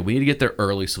there? Okay, we need to get there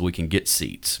early so we can get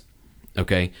seats.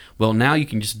 Okay, well now you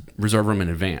can just reserve them in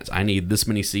advance. I need this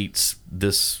many seats,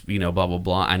 this blah blah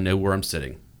blah. I know where I'm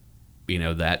sitting.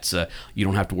 That's you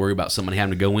don't have to worry about somebody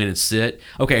having to go in and sit.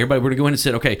 Okay, everybody, we're gonna go in and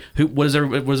sit. Okay, what does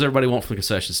everybody want from the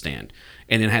concession stand?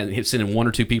 And then send in one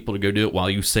or two people to go do it while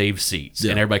you save seats.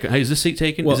 Yeah. And everybody, hey, is this seat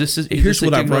taken? Well, here's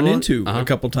what I've run into a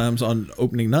couple times on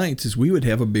opening nights is we would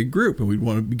have a big group and we'd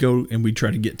want to go and we'd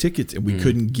try to get tickets and we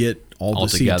couldn't get all the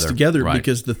seats together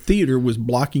because the theater was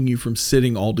blocking you from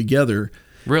sitting all together.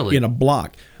 Really? In a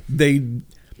block. They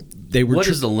were. What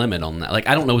is the limit on that? Like,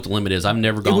 I don't know what the limit is. I've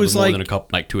never gone to more than a couple,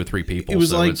 like 2 or 3 people. It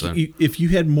was if you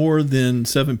had more than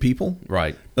 7 people,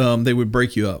 right? They would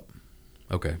break you up.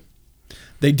 Okay.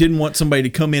 They didn't want somebody to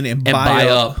come in and buy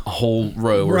up a whole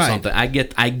row or something. I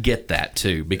get that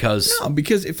too, because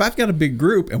if I've got a big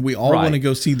group and we all want to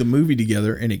go see the movie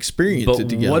together and experience it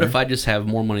together. What if I just have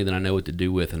more money than I know what to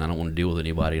do with, and I don't want to deal with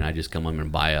anybody, and I just come in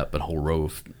and buy up a whole row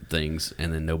of things,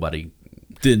 and then nobody.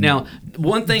 Now,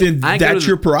 one thing that's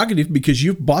your prerogative because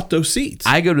you've bought those seats.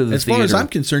 I go to the theater. As far as I'm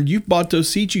concerned, you've bought those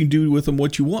seats. You can do with them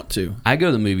what you want to. I go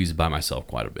to the movies by myself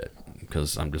quite a bit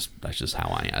because that's just how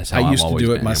I am. That's how I used to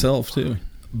do it myself too.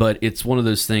 But it's one of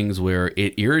those things where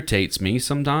it irritates me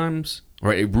sometimes,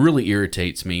 or it really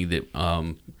irritates me that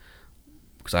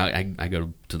because I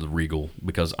go to the Regal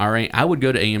because I would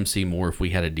go to AMC more if we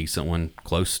had a decent one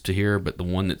close to here, but the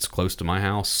one that's close to my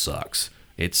house sucks.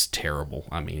 It's terrible.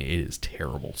 I mean, it is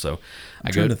terrible. So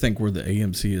I'm trying to think where the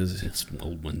AMC is. It's an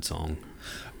old one song.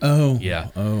 Oh. Yeah.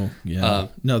 Oh, yeah.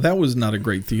 No, that was not a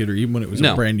great theater, even when it was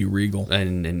a brand new Regal.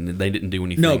 And they didn't do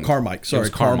anything. No, Carmike. Sorry,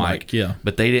 Carmike. Yeah.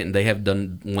 But they didn't. They have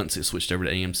done, once it switched over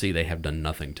to AMC, they have done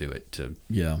nothing to it to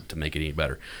make it any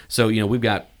better. So, we've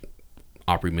got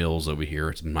Opry Mills over here.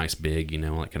 It's nice, big,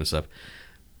 all that kind of stuff.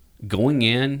 Going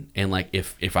in and, like,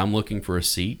 if I'm looking for a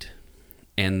seat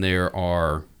and there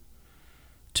are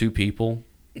 2 people,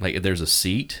 like if there's a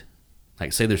seat,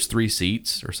 like say there's 3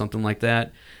 seats or something like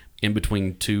that in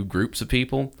between 2 groups of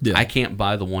people, I can't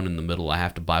buy the one in the middle. I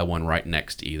have to buy one right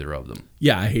next to either of them.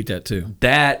 Yeah, I hate that too.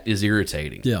 That is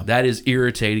irritating. Yeah. That is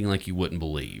irritating like you wouldn't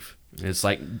believe. It's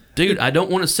like, dude, I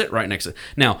don't want to sit right next to.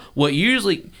 Now, what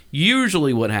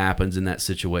usually what happens in that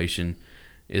situation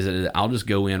is that I'll just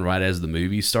go in right as the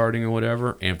movie's starting or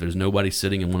whatever, and if there's nobody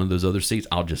sitting in one of those other seats,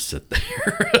 I'll just sit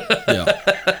there.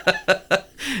 Yeah.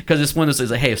 Because it's one of those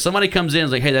things like, hey, if somebody comes in and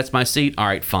is like, hey, that's my seat, all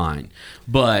right, fine.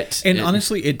 But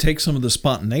honestly, it takes some of the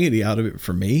spontaneity out of it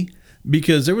for me,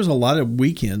 because there was a lot of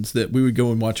weekends that we would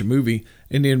go and watch a movie,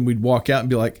 and then we'd walk out and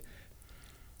be like,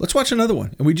 let's watch another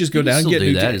one, and we just go down and get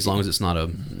do that as long as it's not a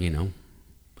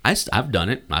I've done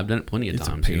it. I've done it plenty of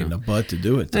times. It's a pain in the butt to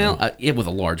do it, though. Well, with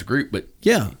a large group, but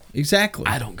yeah, exactly.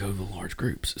 I don't go to the large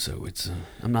groups, so it's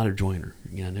I'm not a joiner.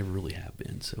 I never really have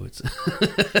been. So it's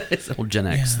it's the whole Gen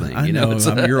X thing. I know.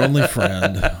 I'm your only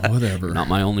friend. Whatever. Not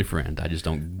my only friend. I just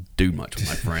don't do much with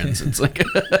my friends. It's like,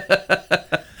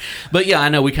 but yeah, I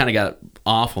know we kind of got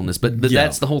off on this, but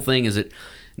that's the whole thing. Is that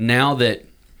now that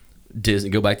Disney,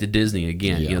 go back to Disney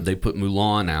again. They put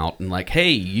Mulan out and like,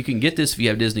 hey, you can get this if you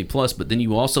have Disney Plus, but then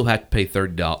you also have to pay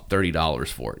 $30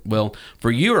 for it. Well,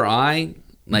 for you or I,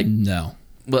 like, no.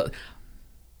 But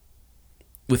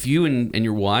with you and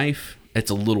your wife,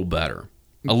 it's a little better.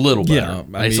 A little better.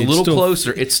 Yeah, it's a little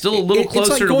closer. It's still a little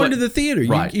closer. It's like going to the theater.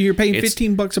 Right. You're paying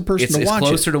 $15 a person to watch it. It's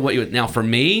closer to what you would. Now, for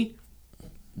me,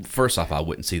 first off, I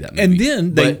wouldn't see that movie. And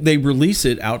then they release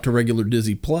it out to regular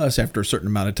Disney Plus after a certain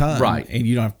amount of time. Right. And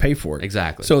you don't have to pay for it.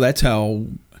 Exactly. So that's how...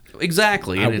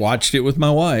 Exactly. I watched it with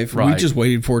my wife. Right. We just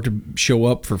waited for it to show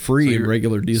up for free in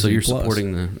regular Disney Plus. So you're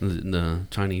supporting the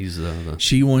Chinese...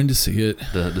 she wanted to see it.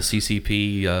 The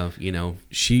CCP, you know...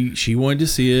 She wanted to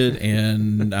see it,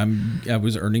 and I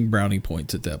was earning brownie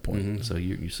points at that point.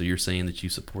 Mm-hmm. So you're saying that you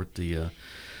support the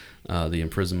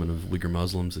imprisonment of Uyghur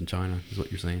Muslims in China, is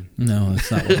what you're saying? No,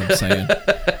 that's not what I'm saying.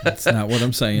 That's not what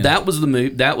I'm saying. That was the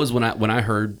move. That was when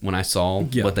I saw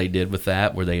what they did with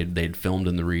that, where they'd filmed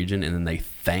in the region and then they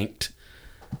thanked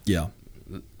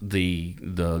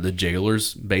the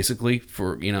jailers basically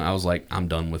for, you know, I was like, I'm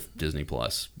done with Disney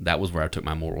Plus. That was where I took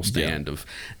my moral stand of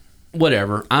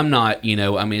whatever. I'm not, you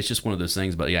know, I mean, it's just one of those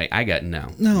things, but yeah, I got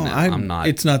I'm not.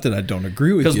 It's not that I don't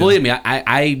agree with you. Because believe me,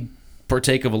 I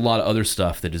partake of a lot of other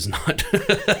stuff that is not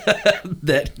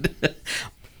that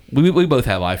we both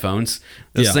have iPhones.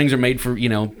 Those things are made for, you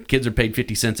know, kids are paid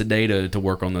 50 cents a day to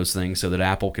work on those things so that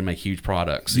Apple can make huge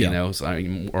products, you know,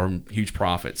 or huge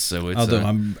profits. So it's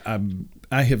although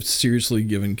I have seriously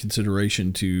given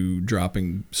consideration to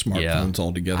dropping smartphones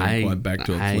altogether and going back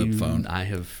to a flip phone. I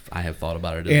have thought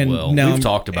about it as well. We've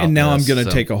talked about it. And now I'm going to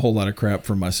take a whole lot of crap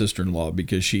from my sister-in-law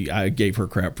because I gave her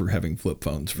crap for having flip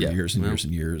phones for years and years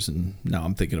and years, and now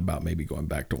I'm thinking about maybe going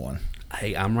back to one.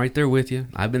 Hey, I'm right there with you.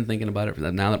 I've been thinking about it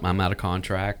now that I'm out of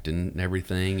contract and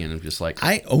everything, and I'm just like...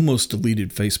 I almost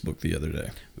deleted Facebook the other day.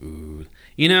 Ooh.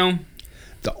 You know...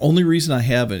 The only reason I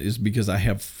haven't is because I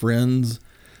have friends...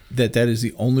 that is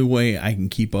the only way I can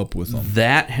keep up with them.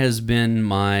 That has been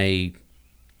my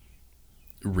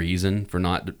reason for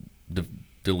not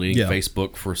deleting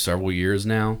Facebook for several years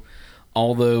now.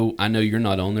 Although I know you're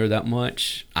not on there that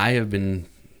much, I have been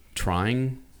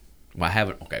trying. Well,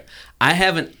 I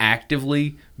haven't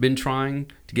actively been trying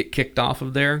to get kicked off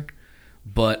of there,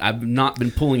 but I've not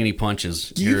been pulling any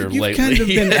punches here lately. You've kind of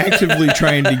been actively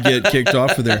trying to get kicked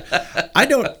off of there.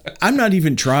 I'm not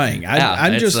even trying.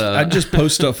 I just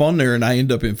post stuff on there and I end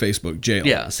up in Facebook jail.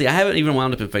 Yeah. See, I haven't even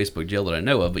wound up in Facebook jail that I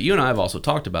know of, but you and I have also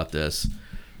talked about this.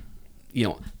 You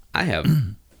know, I have,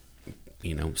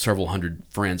 you know, several hundred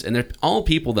friends, and they're all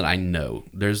people that I know.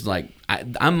 There's like,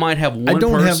 I might have one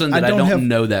person that I don't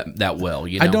know that well.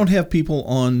 You know? I don't have people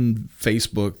on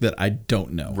Facebook that I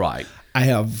don't know. Right.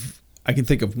 I can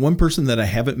think of one person that I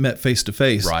haven't met face to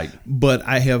face. Right. But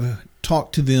I have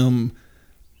talked to them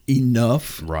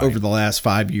enough over the last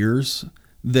 5 years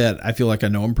that I feel like I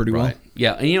know them pretty well.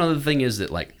 Yeah. And you know, the thing is that,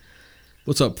 like,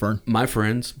 what's up, Fern? My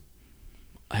friends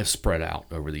have spread out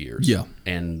over the years. Yeah.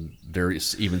 And they're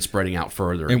even spreading out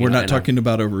further. And we're not talking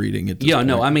about overeating at this point.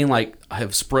 No, I mean, like, I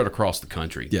have spread across the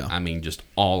country. Yeah. I mean, just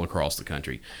all across the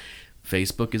country.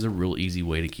 Facebook is a real easy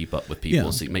way to keep up with people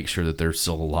and make sure that they're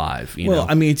still alive. You know?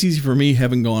 I mean, it's easy for me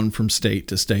having gone from state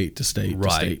to state to state to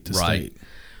state to state.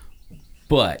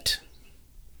 But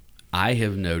I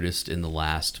have noticed in the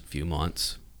last few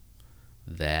months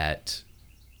that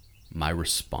my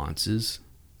responses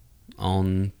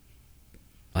on,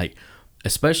 like,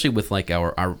 especially with like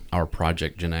our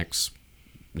Project Gen X,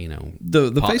 you know,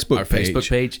 the Facebook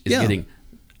page is getting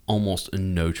almost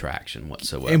no traction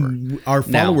whatsoever. And our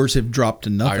followers have dropped to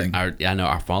nothing. I know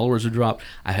our followers have dropped.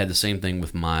 I had the same thing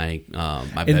with my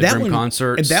bedroom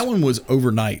concerts. And that one was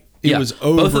overnight. It was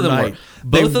overnight.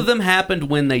 Both of them happened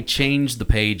when they changed the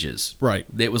pages. Right.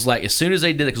 It was like as soon as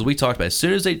they did it, because we talked about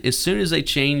it, as soon as they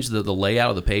changed the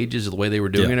layout of the pages, the way they were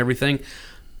doing and everything,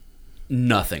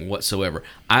 nothing whatsoever.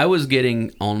 I was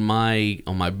getting on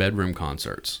my bedroom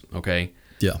concerts. Okay.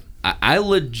 Yeah. I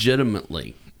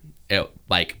legitimately,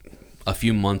 like a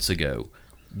few months ago,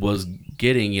 was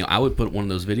getting, you know, I would put one of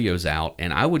those videos out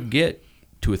and I would get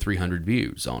 200 or 300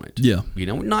 views on it. Yeah. You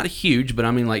know, not huge, but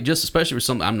I mean, like, just especially for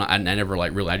something I never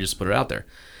like really, I just put it out there.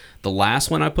 The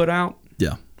last one I put out,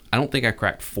 I don't think I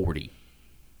cracked 40.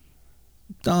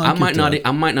 I might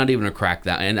not even have cracked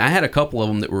that. And I had a couple of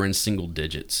them that were in single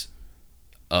digits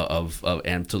of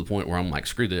and to the point where I'm like,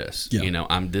 screw this. Yeah. You know,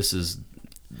 I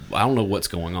don't know what's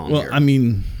going on here. I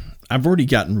mean, I've already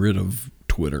gotten rid of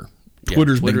Twitter.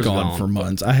 Twitter's been gone for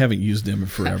months. I haven't used them in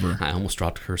forever. I almost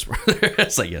dropped a curse word there.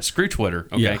 It's like, screw Twitter.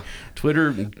 Okay. Yeah.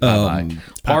 Twitter, bye-bye.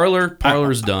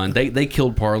 Parler's done. They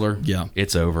killed Parler. Yeah.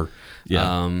 It's over. Yeah.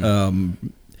 Our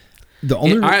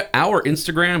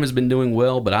Instagram has been doing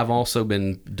well, but I've also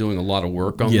been doing a lot of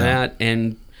work on that,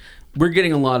 and we're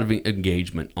getting a lot of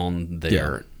engagement on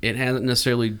there. Yeah. It hasn't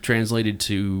necessarily translated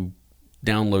to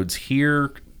downloads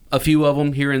here. A few of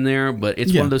them here and there, but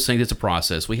it's one of those things. It's a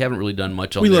process. We haven't really done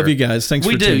much on there. We love you guys. Thanks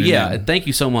for tuning in. We do, Thank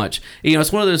you so much. You know,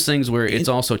 it's one of those things where it's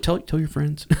also tell your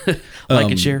friends,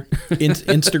 like and share.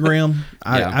 Instagram,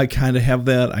 I kind of have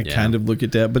that. I kind of look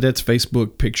at that, but that's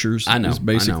Facebook pictures. I know. Is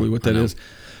basically what that is.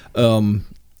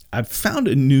 I've found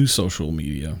a new social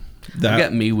media I've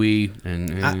got MeWe, and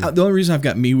the only reason I've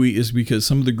got MeWe is because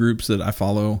some of the groups that I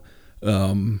follow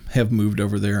have moved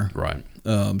over there, right?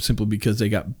 Simply because they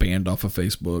got banned off of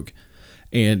Facebook,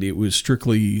 and it was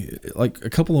strictly like a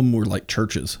couple of them were like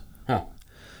churches. Huh.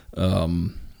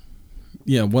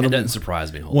 Yeah, one of them doesn't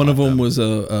surprise me. One of them was they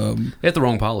have the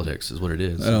wrong politics, is what it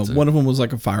is. One of them was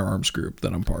like a firearms group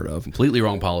that I'm part of. Completely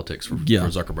wrong politics for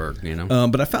Zuckerberg, you know.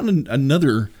 But I found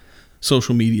another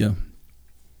social media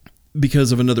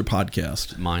because of another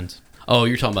podcast. Mine's. Oh,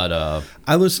 you're talking about.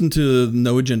 I listened to the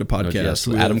No Agenda podcast. Yes,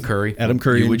 with Adam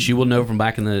Curry. Which you will know from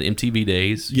back in the MTV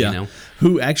days. Yeah, you know,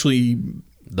 who actually.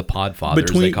 The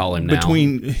Podfathers, they call him now.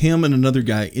 Between him and another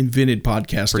guy, invented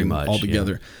podcasting pretty much,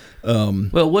 altogether. Yeah.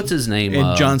 Well, what's his name?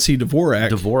 And John C.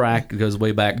 Dvorak. Dvorak goes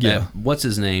way back. Yeah. What's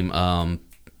his name?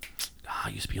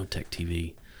 Used to be on Tech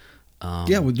TV.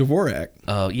 With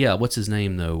Dvorak. Yeah, what's his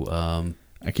name, though?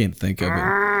 I can't think of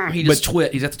it.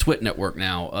 He's at the Twit network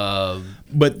now.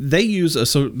 But they use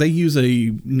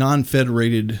a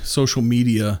non-federated social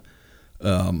media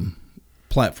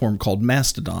platform called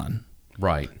Mastodon.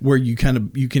 Right. Where you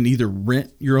can either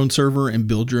rent your own server and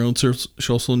build your own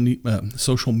social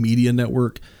media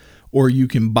network, or you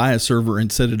can buy a server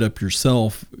and set it up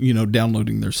yourself,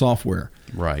 downloading their software.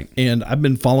 Right. And I've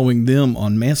been following them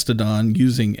on Mastodon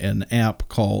using an app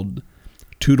called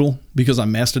Tootle, because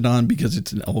on Mastodon, because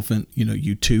it's an elephant,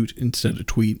 you toot instead of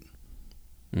tweet,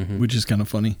 which is kind of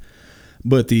funny.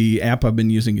 But the app I've been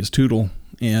using is Tootle,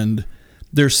 and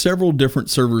there's several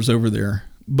different servers over there.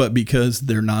 But because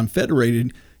they're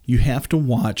non-federated, you have to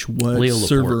watch what Leo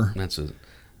server. Laporte.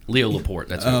 Leo Laporte.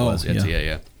 That's what it was.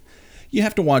 Yeah. You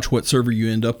have to watch what server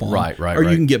you end up on. Right. Or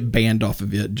you can get banned off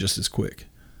of it just as quick.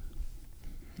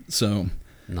 So.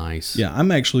 Nice. Yeah,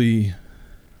 I'm actually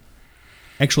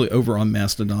over on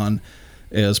Mastodon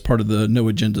as part of the No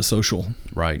Agenda Social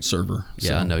server. Yeah,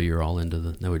 so. I know you're all into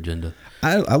the No Agenda.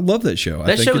 I love that show.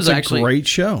 I think it's a great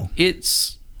show.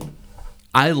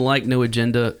 I like No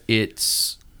Agenda.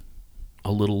 It's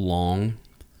a little long.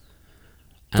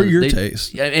 For your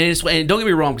taste. And don't get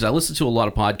me wrong, because I listen to a lot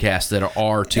of podcasts that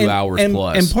are 2 hours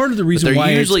plus. And part of the reason why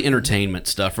they're usually entertainment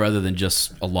stuff rather than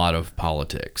just a lot of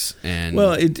politics. And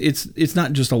well, it's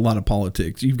not just a lot of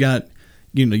politics. You've got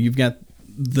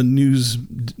the news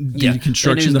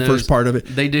deconstruction, the first part of it.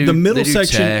 They do the middle they do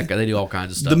section. Tech, they do all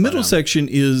kinds of stuff. The middle section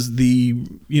is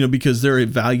because they're a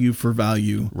value for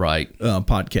value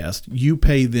podcast. You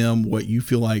pay them what you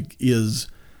feel like is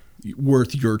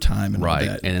worth your time and all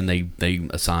that. And then they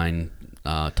assign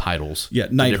titles. Yeah,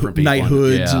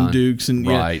 knighthoods and dukes and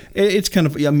it's kind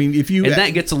of. I mean, if you and that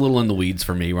gets a little in the weeds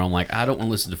for me, where I'm like, I don't want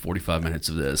to listen to 45 minutes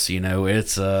of this.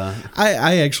 It's.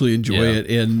 I actually enjoy it,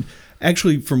 and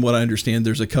actually, from what I understand,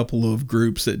 there's a couple of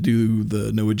groups that do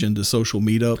the No Agenda social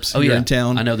meetups here in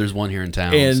town. I know there's one here in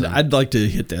town, and I'd like to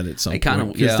hit that at some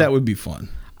point because that would be fun.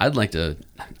 I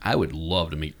would love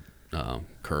to meet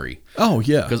Curry. Oh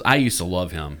yeah, because I used to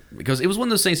love him because it was one of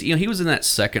those things. He was in that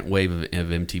second wave of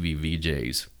MTV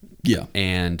VJs. Yeah,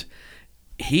 and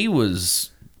he was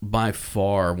by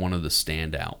far one of the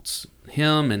standouts.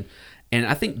 Him and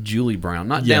I think Julie Brown,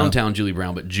 not downtown Julie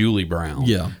Brown, but Julie Brown.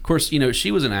 Yeah. Of course,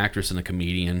 she was an actress and a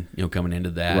comedian, coming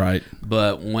into that. Right.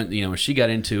 But when she got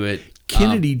into it,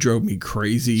 Kennedy drove me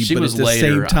crazy. She but was at the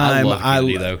later. same time, I love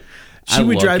Kennedy, though. She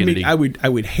would drive me. I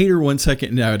would hate her one second,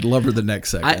 and I would love her the next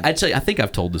second. I'd say I think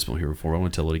I've told this one here before. I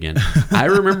want to tell it again. I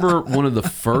remember one of the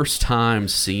first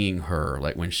times seeing her,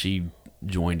 like when she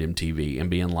joined MTV, and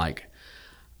being like,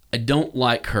 I don't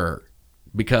like her,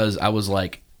 because I was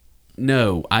like,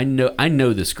 no, I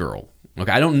know this girl.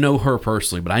 Okay, I don't know her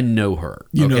personally, but I know her.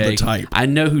 You know the type. I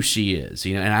know who she is.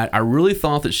 And I really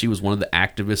thought that she was one of the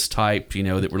activist type,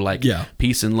 that were like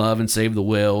peace and love and save the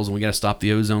whales, and we got to stop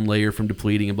the ozone layer from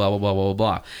depleting and blah, blah, blah, blah,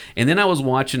 blah. And then I was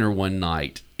watching her one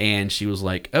night, and she was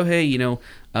like, oh, hey,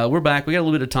 we're back. We got a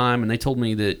little bit of time. And they told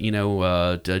me that,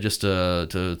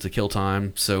 to kill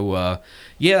time. So,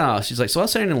 she's like, so I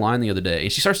was standing in line the other day.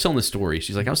 And she starts telling this story.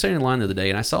 She's like, I was standing in line the other day,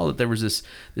 and I saw that there was this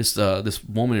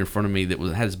woman in front of me that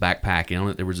had his backpack, and on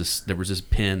it there was this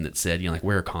pin that said, like,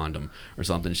 wear a condom or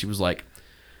something. And she was like,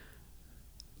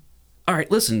 all right,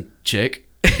 listen, chick.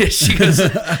 She goes,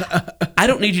 I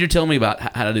don't need you to tell me about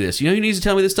how to do this. Who needs to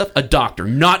tell me this stuff? A doctor,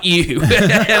 not you.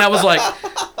 And I was like,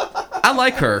 I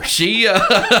like her. She,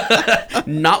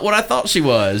 not what I thought she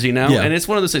was, And it's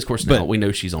one of those things, of course, now we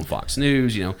know she's on Fox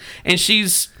News, and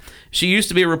she's she used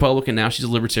to be a Republican. Now she's a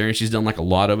Libertarian. She's done like a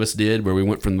lot of us did, where we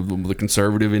went from the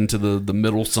conservative into the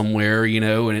middle somewhere,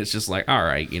 and it's just like, all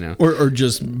right, or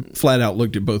just flat out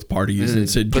looked at both parties and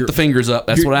said, put the fingers up.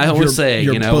 That's what I always say.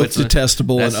 You're both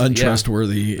detestable and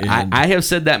untrustworthy. Yeah. I have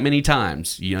said that many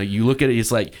times. You look at it,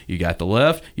 it's like you got the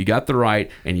left, you got the right,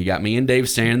 and you got me and Dave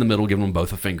standing in the middle, giving them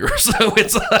both a finger. So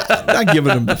it's not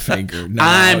giving them the finger. No,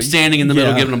 I'm standing in the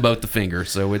middle, giving them both the finger.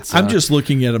 So it's I'm just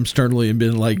looking at them sternly and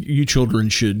being like, you children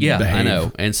should behave. I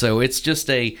know. And so it's just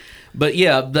but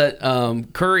yeah, that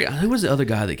Curry. Who was the other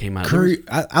guy that came out? Curry.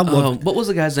 I love. What was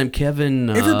the guy's name? Kevin.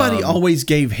 Everybody always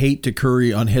gave hate to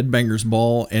Curry on Headbangers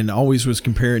Ball, and always was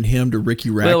comparing him to Ricky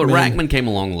Rackman. Well, Rackman came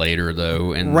along later,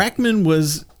 though, and Rackman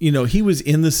was, he was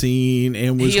in the scene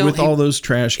and was with all those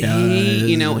trash guys.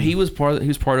 He was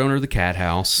part owner of the Cat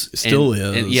House. Still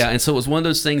is. And so it was one of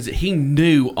those things that he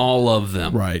knew all of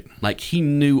them. Right. Like he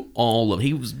knew all of.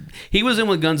 He was in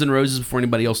with Guns N' Roses before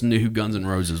anybody else knew who Guns N'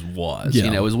 Roses was.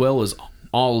 Yeah. As well as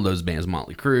all of those bands,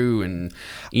 Motley Crue, and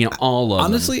all of them.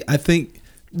 Honestly, I think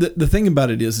the thing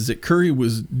about it is that Curry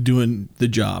was doing the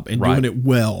job and doing it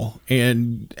well,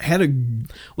 and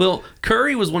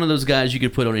Curry was one of those guys you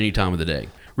could put on any time of the day.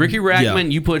 Ricky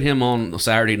Rackman, you put him on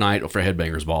Saturday night for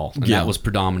Headbangers Ball, and that was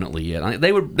predominantly it.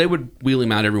 They would wheel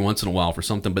him out every once in a while for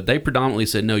something, but they predominantly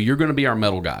said, "No, you're going to be our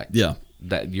metal guy." Yeah.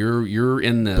 That you're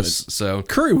in this. But so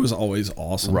Curry was always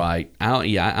awesome, right?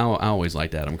 I always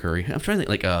liked Adam Curry. I'm trying to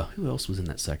think who else was in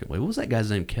that second wave. What was that guy's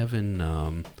name? Kevin.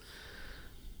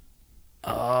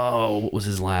 What was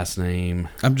his last name?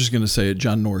 I'm just gonna say it.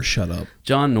 John Norris. Shut up.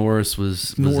 John Norris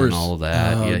was in all of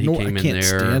that. He came in there. I can't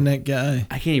stand that guy.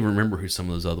 I can't even remember who some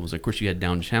of those other ones. Of course, you had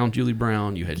Downtown Julie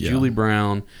Brown. You had Julie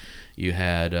Brown. You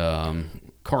had.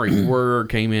 Corey Werger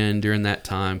came in during that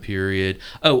time period.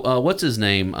 What's his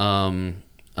name?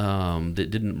 That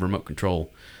didn't remote control.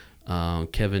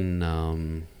 Kevin.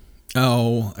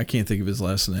 I can't think of his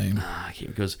last name.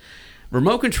 Because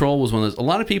remote control was one of those. A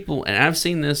lot of people, and I've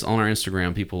seen this on our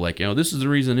Instagram. People like, this is the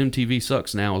reason MTV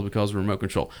sucks now is because of remote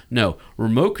control. No,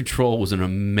 remote control was an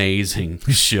amazing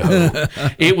show.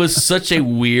 It was such a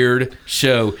weird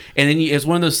show, and then it's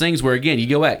one of those things where again you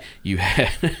go back. You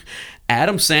had.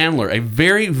 Adam Sandler, a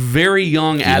very, very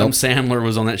young Adam Sandler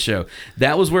was on that show.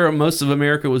 That was where most of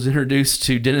America was introduced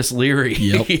to Dennis Leary.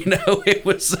 Yep. It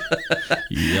was...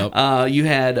 Yep. You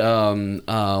had...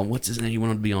 what's his name? He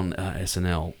went on to be on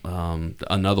SNL.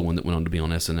 Another one that went on to be on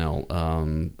SNL.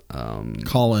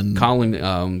 Colin...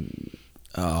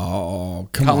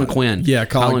 Colin Quinn. Yeah,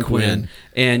 Colin Quinn.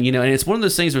 And and it's one of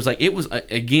those things where it's like it was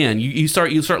again. You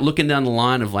start looking down the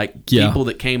line of like people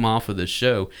that came off of this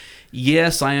show.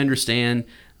 Yes, I understand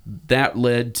that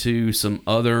led to some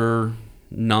other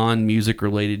non-music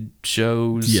related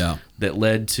shows. Yeah. That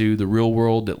led to The Real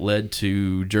World. That led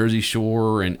to Jersey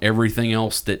Shore and everything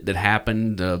else that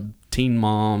happened. Teen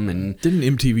Mom and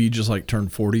didn't MTV just like turn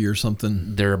 40 or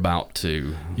something? They're about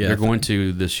to. Yeah, they're going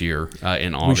to this year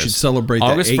in August. We should celebrate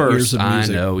August 8 1st. Years of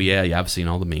music. I know. Yeah. I've seen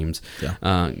all the memes.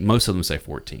 Yeah. Most of them say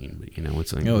 14, but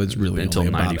it's really until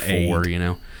only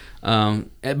 94.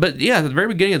 But yeah, at the very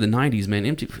beginning of the 90s, man,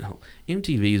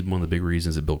 MTV is one of the big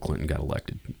reasons that Bill Clinton got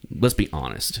elected. Let's be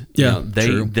honest. Yeah,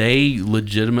 true. They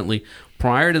legitimately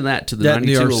prior to that to the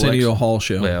 92 election. The Arsenio election, Hall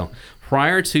show. Well.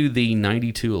 Prior to the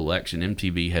 92 election,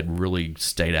 MTV had really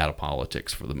stayed out of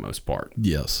politics for the most part.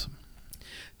 Yes.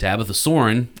 Tabitha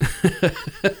Soren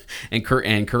and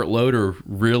Kurt Loder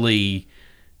really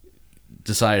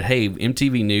decided, hey,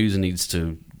 MTV News needs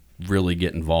to really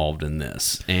get involved in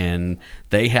this, and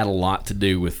they had a lot to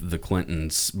do with the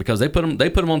Clintons because they put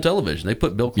them on television. They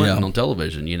put Bill Clinton on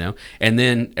television, and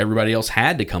then everybody else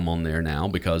had to come on there now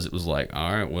because it was like,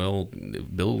 all right, well,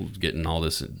 Bill's getting all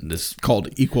this called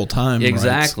equal time,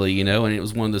 exactly, rights. And it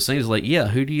was one of those things like, yeah,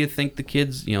 who do you think the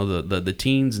kids, the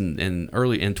teens and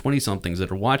early and 20 somethings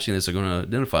that are watching this are going to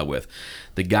identify with?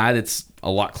 The guy that's a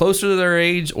lot closer to their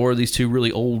age, or these two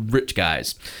really old rich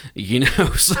guys,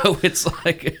 So it's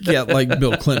like, yeah, like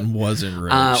Bill Clinton wasn't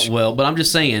rich. But I'm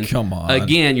just saying. Come on.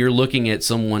 Again, you're looking at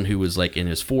someone who was like in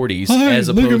his 40s. Hey, as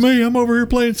opposed, look at me! I'm over here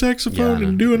playing saxophone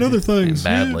and doing other things.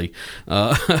 And badly.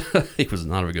 He was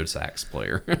not a good sax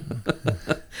player.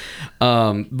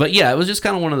 But yeah, it was just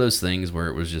kind of one of those things where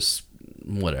it was just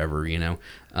whatever, MTV.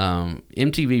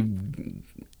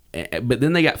 But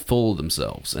then they got full of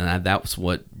themselves, and that's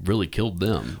what really killed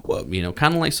them. Well,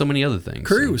 kind of like so many other things.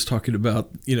 Curry was talking about,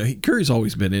 Curry's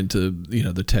always been into,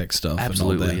 the tech stuff.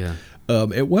 Absolutely, and all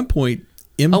that. Yeah. At one point,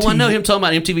 MTV. Oh, I know him talking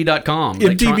about MTV.com.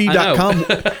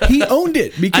 MTV.com. He owned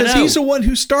it because he's the one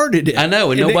who started it. I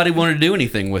know, and nobody wanted to do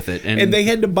anything with it. And they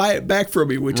had to buy it back from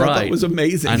me, which I thought was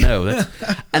amazing. I know.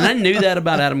 And I knew that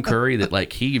about Adam Curry, that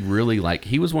like he really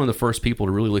he was one of the first people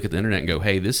to really look at the internet and go,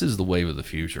 hey, this is the wave of the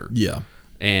future. Yeah.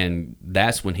 And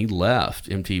that's when he left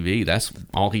MTV. That's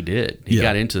all he did. He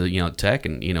got into tech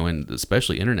and and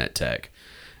especially internet tech.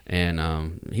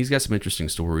 And he's got some interesting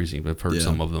stories. I've heard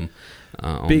some of them.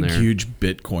 Big, huge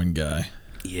Bitcoin guy.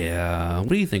 Yeah. What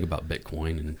do you think about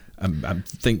Bitcoin? I'm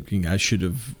thinking I should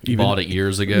have bought it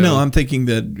years ago. No, I'm thinking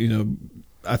that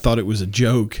I thought it was a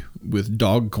joke with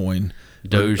Dogecoin.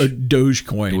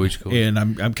 Dogecoin. And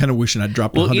I'm kind of wishing I'd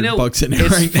dropped $100 in it right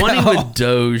now. It's funny with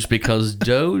Doge because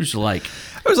Doge, I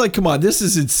was like, come on, this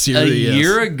isn't serious. A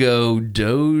year ago,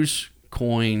 Doge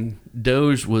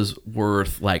was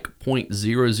worth like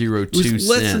 0.002 cents.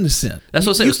 Less than a cent. That's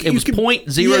what I said. It was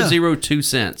 0.002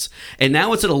 cents. And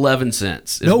now it's at 11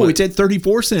 cents. No, it's at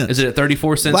 34 cents. Is it at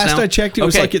 34 cents Last I checked, it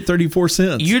was like at 34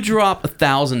 cents. You drop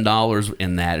 $1,000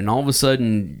 in that, and all of a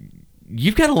sudden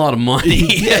you've got a lot of money.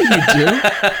 Yeah, you do.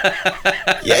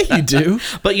 Yeah, you do.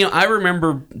 But I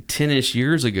remember 10ish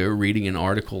years ago reading an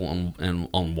article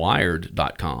on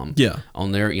Wired.com. Yeah.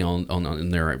 On their on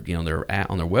their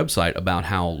website about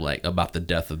how about the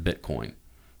death of Bitcoin,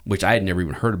 which I had never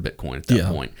even heard of Bitcoin at that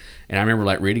point. And I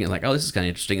remember reading it oh, this is kind of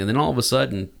interesting. And then all of a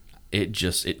sudden it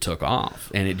took off,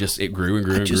 and it grew and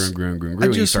grew and grew and grew and grew and grew.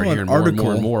 And you start hearing more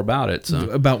and more about it. So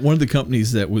about one of the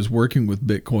companies that was working with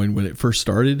Bitcoin when it first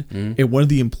started, and one of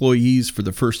the employees for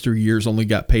the first 3 years only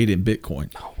got paid in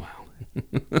Bitcoin. Oh wow!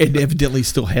 And evidently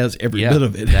still has every bit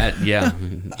of it. Yeah,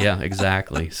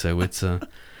 exactly. So it's but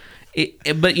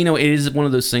it is one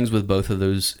of those things with both of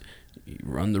those. You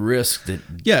run the risk that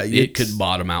it could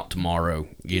bottom out tomorrow.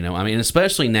 I mean,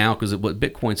 especially now because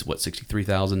Bitcoin's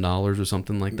 $63,000 or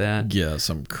something like that. Yeah,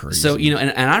 some crazy. So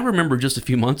and I remember just a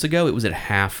few months ago it was at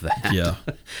half that. Yeah,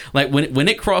 when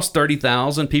it crossed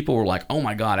 30,000, people were like, "Oh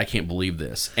my god, I can't believe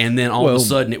this!" And then all of a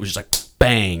sudden it was just like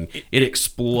bang, it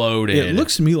exploded. It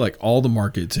looks to me like all the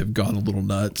markets have gone a little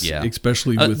nuts. Yeah,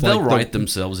 especially with they'll right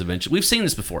themselves eventually. We've seen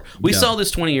this before. We saw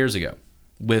this 20 years ago.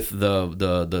 With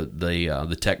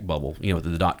the tech bubble,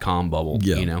 the .com bubble,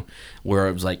 where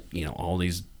it was all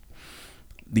these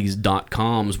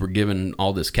 .coms were given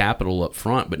all this capital up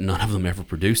front, but none of them ever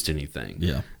produced anything.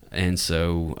 Yeah. And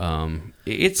so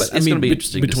it's going to be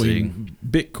interesting to see. Between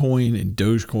Bitcoin and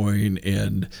Dogecoin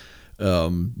and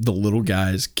the little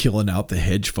guys killing out the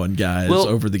hedge fund guys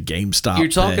over the GameStop.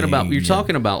 You're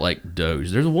talking about like Doge.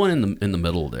 There's one in the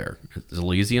middle there. It's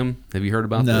Elysium. Have you heard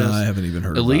about this? No, I haven't even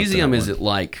heard Elysium about that.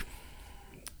 Elysium is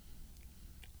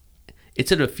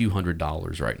it's at a few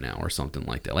 $100s right now or something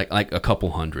like that. Like a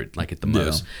couple hundred, like at the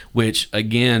most. Which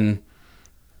again,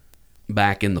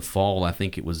 back in the fall, I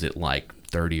think it was at like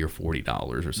 $30 or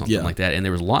 $40 or something like that. And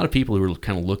there was a lot of people who were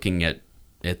kind of looking at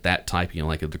that type,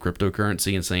 like of the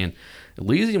cryptocurrency, and saying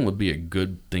Elysium would be a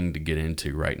good thing to get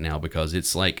into right now because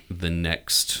it's like the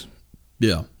next.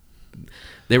 Yeah.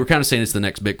 They were kind of saying it's the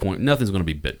next Bitcoin. Nothing's going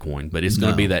to be Bitcoin, but it's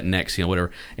going to be that next,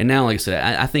 whatever. And now, like I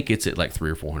said, I think it's at like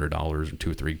 $300 or $400, or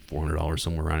 $400,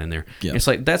 somewhere around in there. Yeah. It's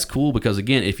like that's cool because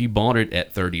again, if you bought it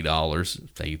at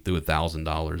 $30, say you threw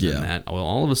 $1,000 in that, well,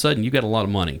 all of a sudden you got a lot of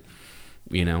money.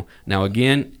 Now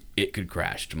again, it could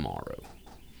crash tomorrow.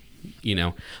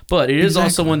 But it is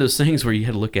also one of those things where you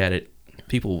had to look at it.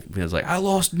 People, it's like, I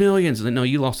lost millions. And then, no,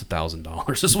 you lost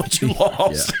 $1,000 is what you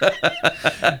lost.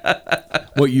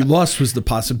 What you lost was the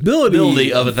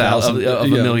possibility of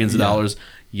millions of dollars.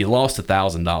 You lost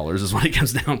 $1,000 is what it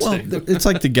comes down to. It's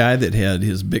like the guy that had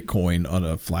his Bitcoin on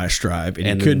a flash drive and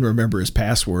he couldn't remember his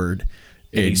password.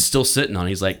 And he's still sitting on it.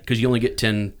 He's like, because you only get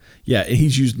 10. Yeah, and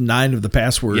he's used 9 of the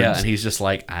passwords. Yeah, and he's just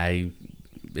like,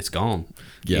 it's gone.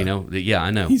 Yeah. I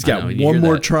know. He's got one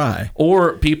more try.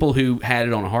 Or people who had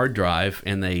it on a hard drive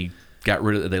and they got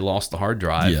rid of it, they lost the hard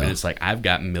drive, and it's like, I've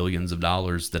got millions of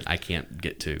dollars that I can't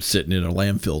get to. Sitting in a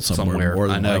landfill somewhere. More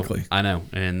than likely. I know.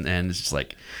 And it's just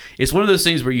like, it's one of those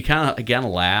things where you kind of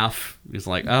laugh. It's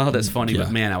like, oh, that's funny,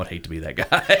 but man, I would hate to be that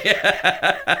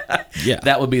guy. Yeah.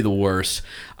 That would be the worst.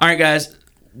 All right, guys.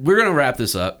 We're going to wrap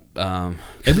this up.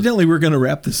 Evidently, we're going to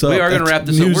wrap this up. We are going to wrap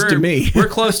this up. News to me. We're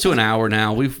close to an hour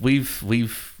now. We've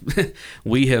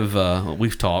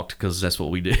talked because that's what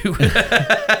we do.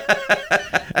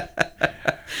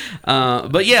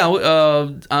 But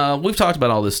yeah, we've talked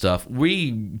about all this stuff.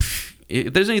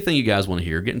 If there's anything you guys want to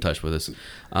hear, get in touch with us.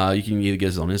 You can either get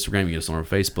us on Instagram, you can get us on our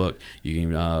Facebook. You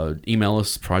can email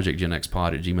us,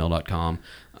 projectgenxpod@gmail.com.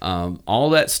 All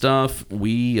that stuff,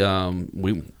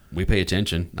 we pay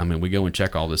attention. I mean, we go and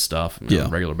check all this stuff on a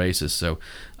regular basis. So,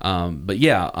 but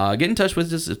yeah, get in touch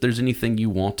with us if there's anything you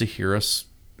want to hear us.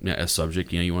 A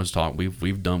subject, you want us to talk.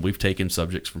 We've taken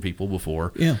subjects from people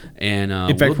before. Yeah, and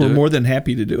in fact, we're more than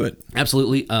happy to do it.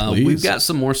 Absolutely. We've got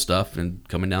some more stuff and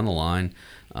coming down the line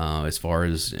as far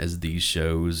as these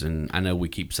shows. And I know we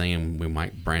keep saying we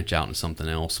might branch out into something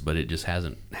else, but it just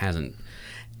hasn't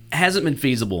been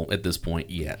feasible at this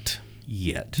point yet.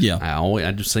 Yeah,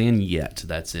 I'm just saying yet.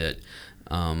 That's it.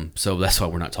 So that's why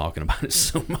we're not talking about it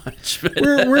so much.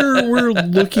 we're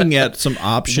looking at some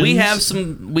options.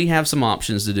 We have some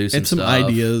options to do some stuff,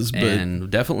 ideas, and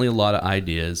definitely a lot of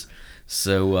ideas.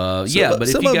 So but if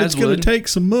some you of guys it's going to take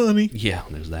some money. Yeah,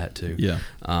 there's that too. Yeah,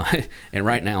 and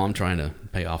right now I'm trying to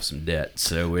pay off some debt,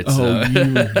 so it's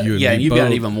you've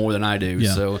got even more than I do.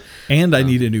 Yeah. So and I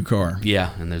need a new car.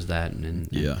 Yeah, and there's that,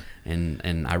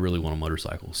 and I really want a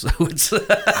motorcycle, so it's.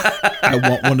 I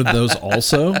want one of those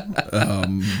also.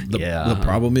 The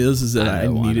problem is that I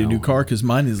need a new car because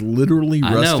mine is literally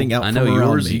rusting out. I know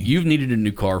yours. You've needed a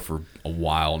new car for a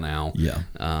while now.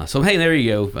 Yeah. So hey, there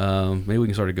you go. Maybe we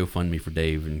can start a GoFundMe for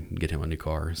Dave and get him a new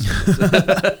car. So.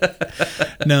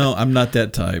 No, I'm not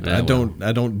that type. I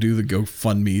don't do the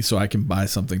GoFundMe so I can buy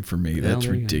something for me. That's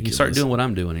ridiculous. You start doing what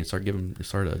I'm doing. You start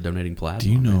donating plasma.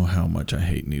 Do you know how much I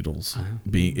hate needles?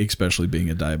 Especially being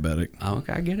a diabetic. Oh,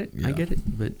 okay, I get it. Yeah. I get it.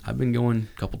 But I've been going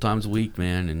a couple times a week,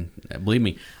 man, and believe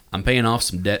me, I'm paying off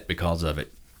some debt because of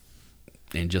it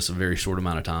in just a very short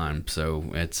amount of time. So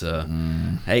it's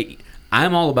hey,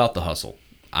 I'm all about the hustle.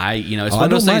 It's one of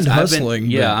those things.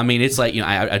 Hustling, I mean, it's like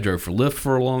I drove for Lyft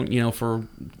for a long, for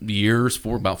years,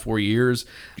 for about 4 years.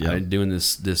 Yep. I've been doing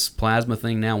this plasma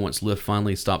thing now. Once Lyft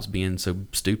finally stops being so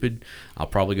stupid, I'll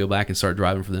probably go back and start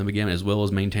driving for them again, as well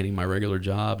as maintaining my regular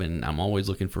job. And I'm always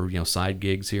looking for side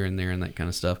gigs here and there and that kind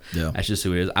of stuff. Yeah. That's just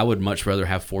who it is. I would much rather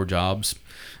have 4 jobs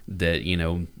that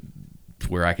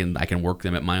where I can work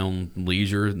them at my own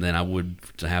leisure than I would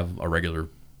to have a regular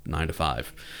 9 to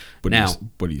 5. What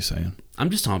are you saying? I'm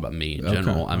just talking about me in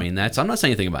general. Okay. I mean, I'm not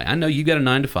saying anything about it. I know you got a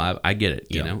 9 to 5. I get it.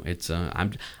 It's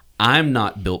I'm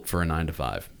not built for a 9 to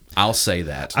 5. I'll say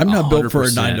that. I'm not built for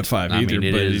a 9 to 5 either.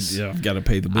 But I've got to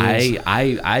pay the bills.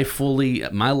 I fully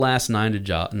my last 9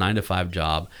 to 5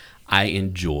 job I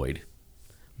enjoyed,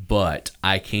 but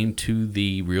I came to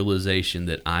the realization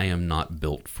that I am not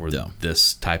built for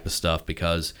this type of stuff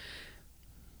because.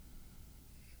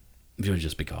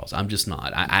 Just because I'm just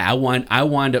not. I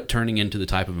wind up turning into the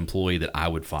type of employee that I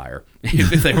would fire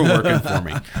if they were working for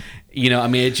me. I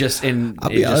mean, it just and I'll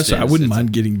be honest. I wouldn't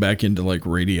mind getting back into like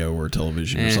radio or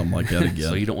television or something like that again.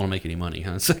 So you don't want to make any money,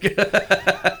 huh?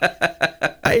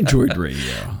 I enjoyed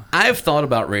radio. I've thought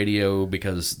about radio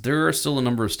because there are still a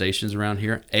number of stations around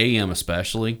here, AM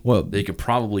especially. Well, they could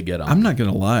probably get on. I'm not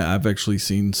going to lie. I've actually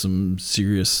seen some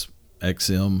Sirius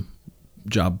XM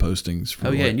job postings for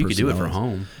and you could do it from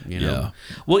home. Yeah.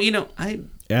 Well, I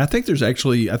think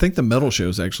the metal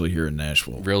show's actually here in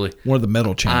Nashville. Really? One of the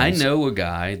metal channels. I know a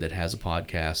guy that has a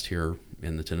podcast here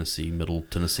in the Middle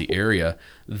Tennessee area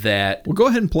that. Well, go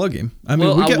ahead and plug him. I mean,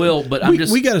 I will, but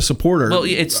we got a supporter. Well,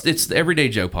 it's the Everyday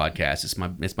Joe podcast.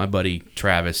 It's my buddy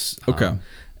Travis. Okay.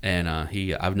 And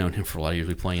I've known him for a lot of years.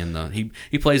 We play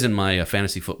he plays in my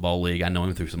fantasy football league. I know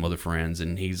him through some other friends,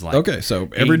 and he's like, okay, so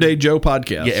Everyday Joe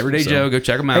podcast. Yeah, Everyday Joe, go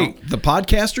check him out. Hey, the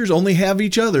podcasters only have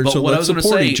each other, so let's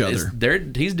support each other.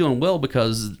 He's doing well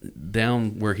because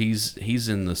down where he's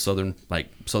in the southern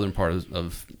part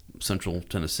of Central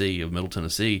Tennessee, of Middle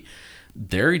Tennessee.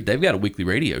 They've got a weekly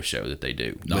radio show that they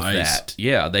do with that.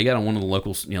 Yeah, they got on one of the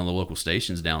local, the local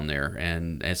stations down there,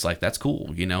 and it's like that's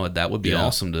cool. That would be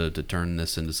awesome to turn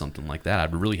this into something like that.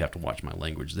 I'd really have to watch my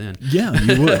language then. Yeah,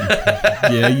 you would.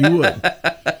 Yeah, you would.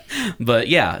 But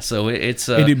yeah, so it's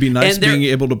it'd be nice being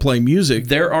able to play music.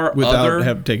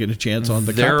 Without taking a chance on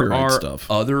the copyright stuff.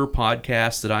 There are other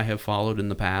podcasts that I have followed in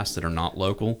the past that are not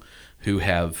local, who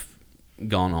have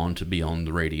gone on to be on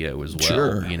the radio as well.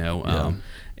 Sure.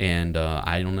 And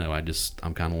I don't know.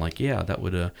 I'm kind of like, that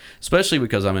would, especially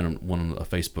because I'm in a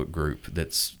Facebook group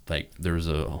that's like, there's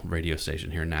a radio station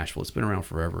here in Nashville. It's been around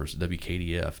forever. It's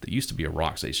WKDF. That used to be a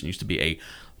rock station. It used to be a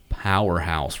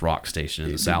powerhouse rock station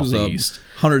in the Southeast.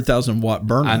 100,000 watt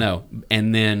burner. I know.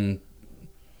 And then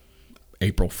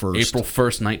April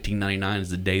 1st, 1999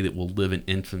 is the day that will live in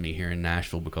infamy here in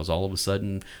Nashville, because all of a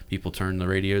sudden people turned the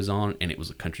radios on and it was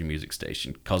a country music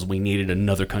station, because we needed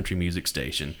another country music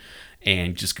station,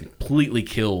 and just completely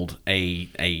killed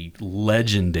a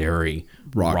legendary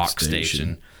rock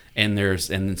station.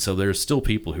 And so there's still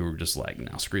people who are just like,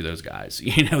 no, screw those guys.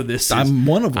 I'm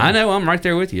one of them. I know, I'm right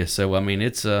there with you. So I mean,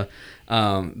 it's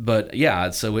but yeah,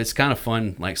 so it's kind of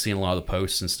fun, like seeing a lot of the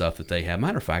posts and stuff that they have.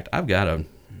 Matter of fact, I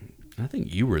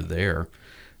think you were there.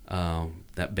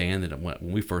 That band that when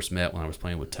we first met, when I was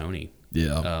playing with Tony.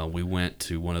 Yeah. We went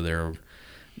to one of their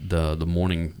the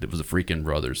morning. It was the Freakin'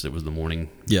 Brothers. It was the morning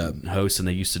hosts, and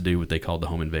they used to do what they called the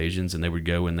home invasions, and they would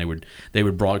go and they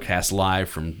would broadcast live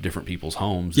from different people's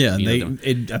homes. Yeah,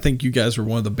 and I think you guys were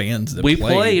one of the bands that we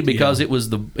played because it was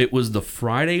the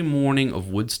Friday morning of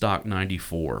Woodstock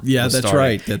 '94. Yeah, that's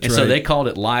right. So they called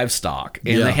it Livestock,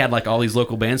 and they had like all these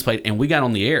local bands played, and we got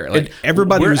on the air. Like, and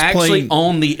everybody was actually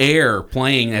on the air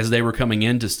playing as they were coming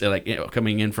in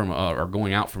coming in from or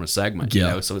going out from a segment.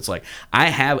 So it's like I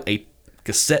have a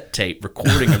cassette tape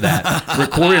recording of that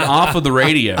recorded off of the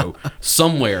radio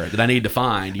somewhere that I need to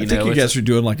find. I think you guys were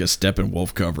doing like a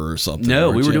Steppenwolf cover or something. No,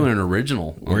 we were doing an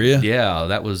original. Were you? Yeah,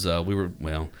 that was it wasn't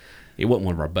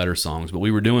one of our better songs, but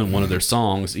we were doing one of their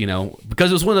songs,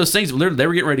 because it was one of those things. They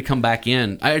were getting ready to come back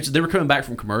in. They were coming back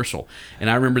from commercial, and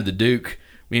I remember the Duke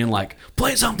being like,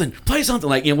 play something,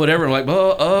 like, whatever. I'm like,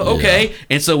 okay. Yeah.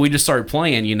 And so we just started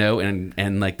playing,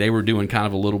 and like they were doing kind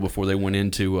of a little before they went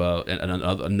into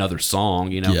another song,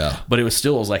 Yeah. But it was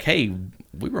like, hey,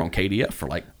 we were on KDF for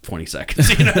like 20 seconds,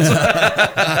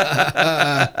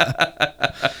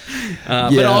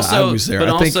 But also, I was there.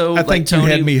 I think Tony, you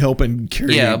had me helping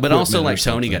carry. Yeah, but also like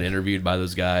Tony got interviewed by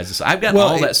those guys. So I've got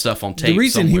all that stuff on tape. The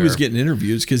reason somewhere. he was getting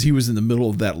interviewed is because he was in the middle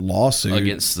of that lawsuit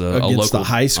against the local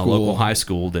high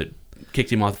school that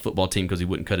kicked him off the football team because he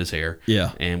wouldn't cut his hair.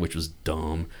 Yeah, and which was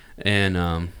dumb.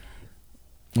 And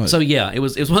so yeah, it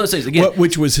was one of those things again,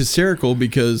 which was hysterical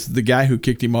because the guy who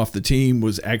kicked him off the team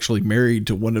was actually married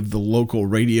to one of the local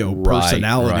radio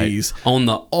personalities on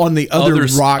the other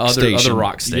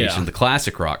rock station, the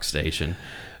classic rock station.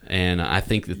 And I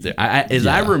think that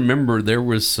I remember, there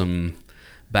was some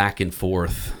back and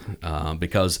forth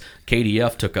because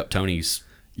KDF took up Tony's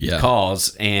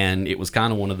cause, and it was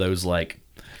kind of one of those like.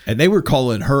 And they were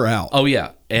calling her out. Oh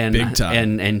yeah, and big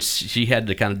time. And she had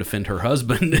to kind of defend her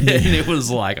husband, and it was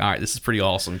like, all right, this is pretty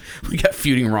awesome. We got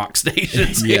feuding rock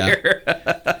stations here.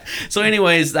 So,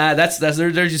 anyways, there's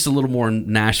just a little more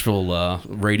Nashville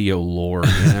radio lore.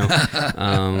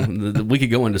 We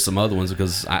could go into some other ones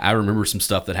because I remember some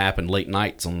stuff that happened late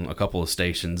nights on a couple of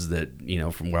stations that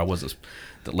from where I was.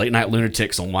 The Late Night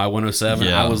Lunatics on Y107.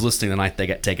 Yeah. I was listening the night they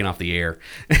got taken off the air.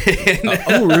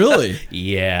 Oh, really?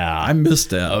 Yeah, I missed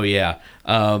that. Oh, yeah.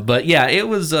 But yeah, it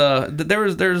was.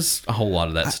 There's a whole lot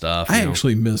of that stuff. I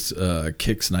actually missed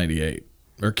Kicks 98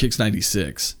 or Kicks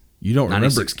 96. You don't remember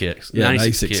 96 Kicks? Yeah,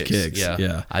 96 Kicks.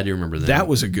 Yeah, I do remember that. That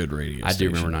was a good radio station. I do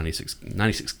remember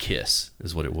 96 Kiss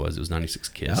is what it was. It was 96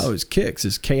 Kiss. Oh, it was Kicks.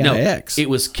 It's KIX. No, it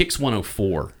was Kicks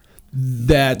 104.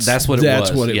 That's what it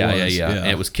was. Yeah. And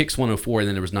it was Kicks 104, and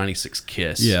then there was 96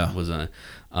 Kiss. Yeah,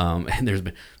 and there's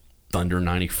been Thunder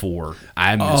 94.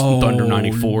 I missed Thunder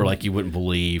 94 like you wouldn't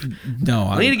believe. No,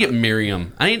 I need to get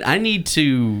Miriam. I need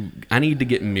to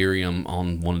get Miriam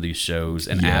on one of these shows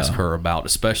and ask her about,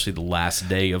 especially the last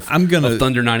day of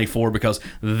Thunder 94, because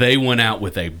they went out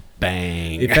with a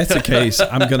bang. If that's the case,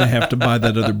 I'm going to have to buy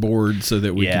that other board so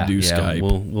that we can do Skype.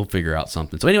 We'll figure out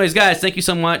something. So, anyways, guys, thank you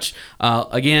so much.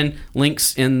 Again,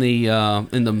 links in the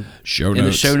show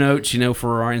notes,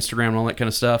 for our Instagram and all that kind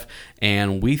of stuff.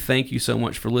 And we thank you so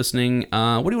much for listening.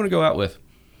 What do you want to go out with?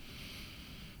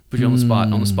 Put you on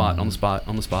the spot.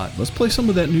 Let's play some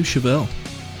of that new Chevelle.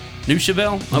 New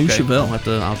Chevelle? Okay. New Chevelle.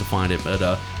 I'll have to find it. But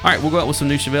all right, we'll go out with some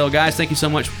new Chevelle. Guys, thank you so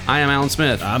much. I am Alan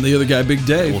Smith. I'm the other guy, Big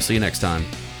Dave. We'll see you next time.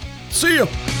 See ya.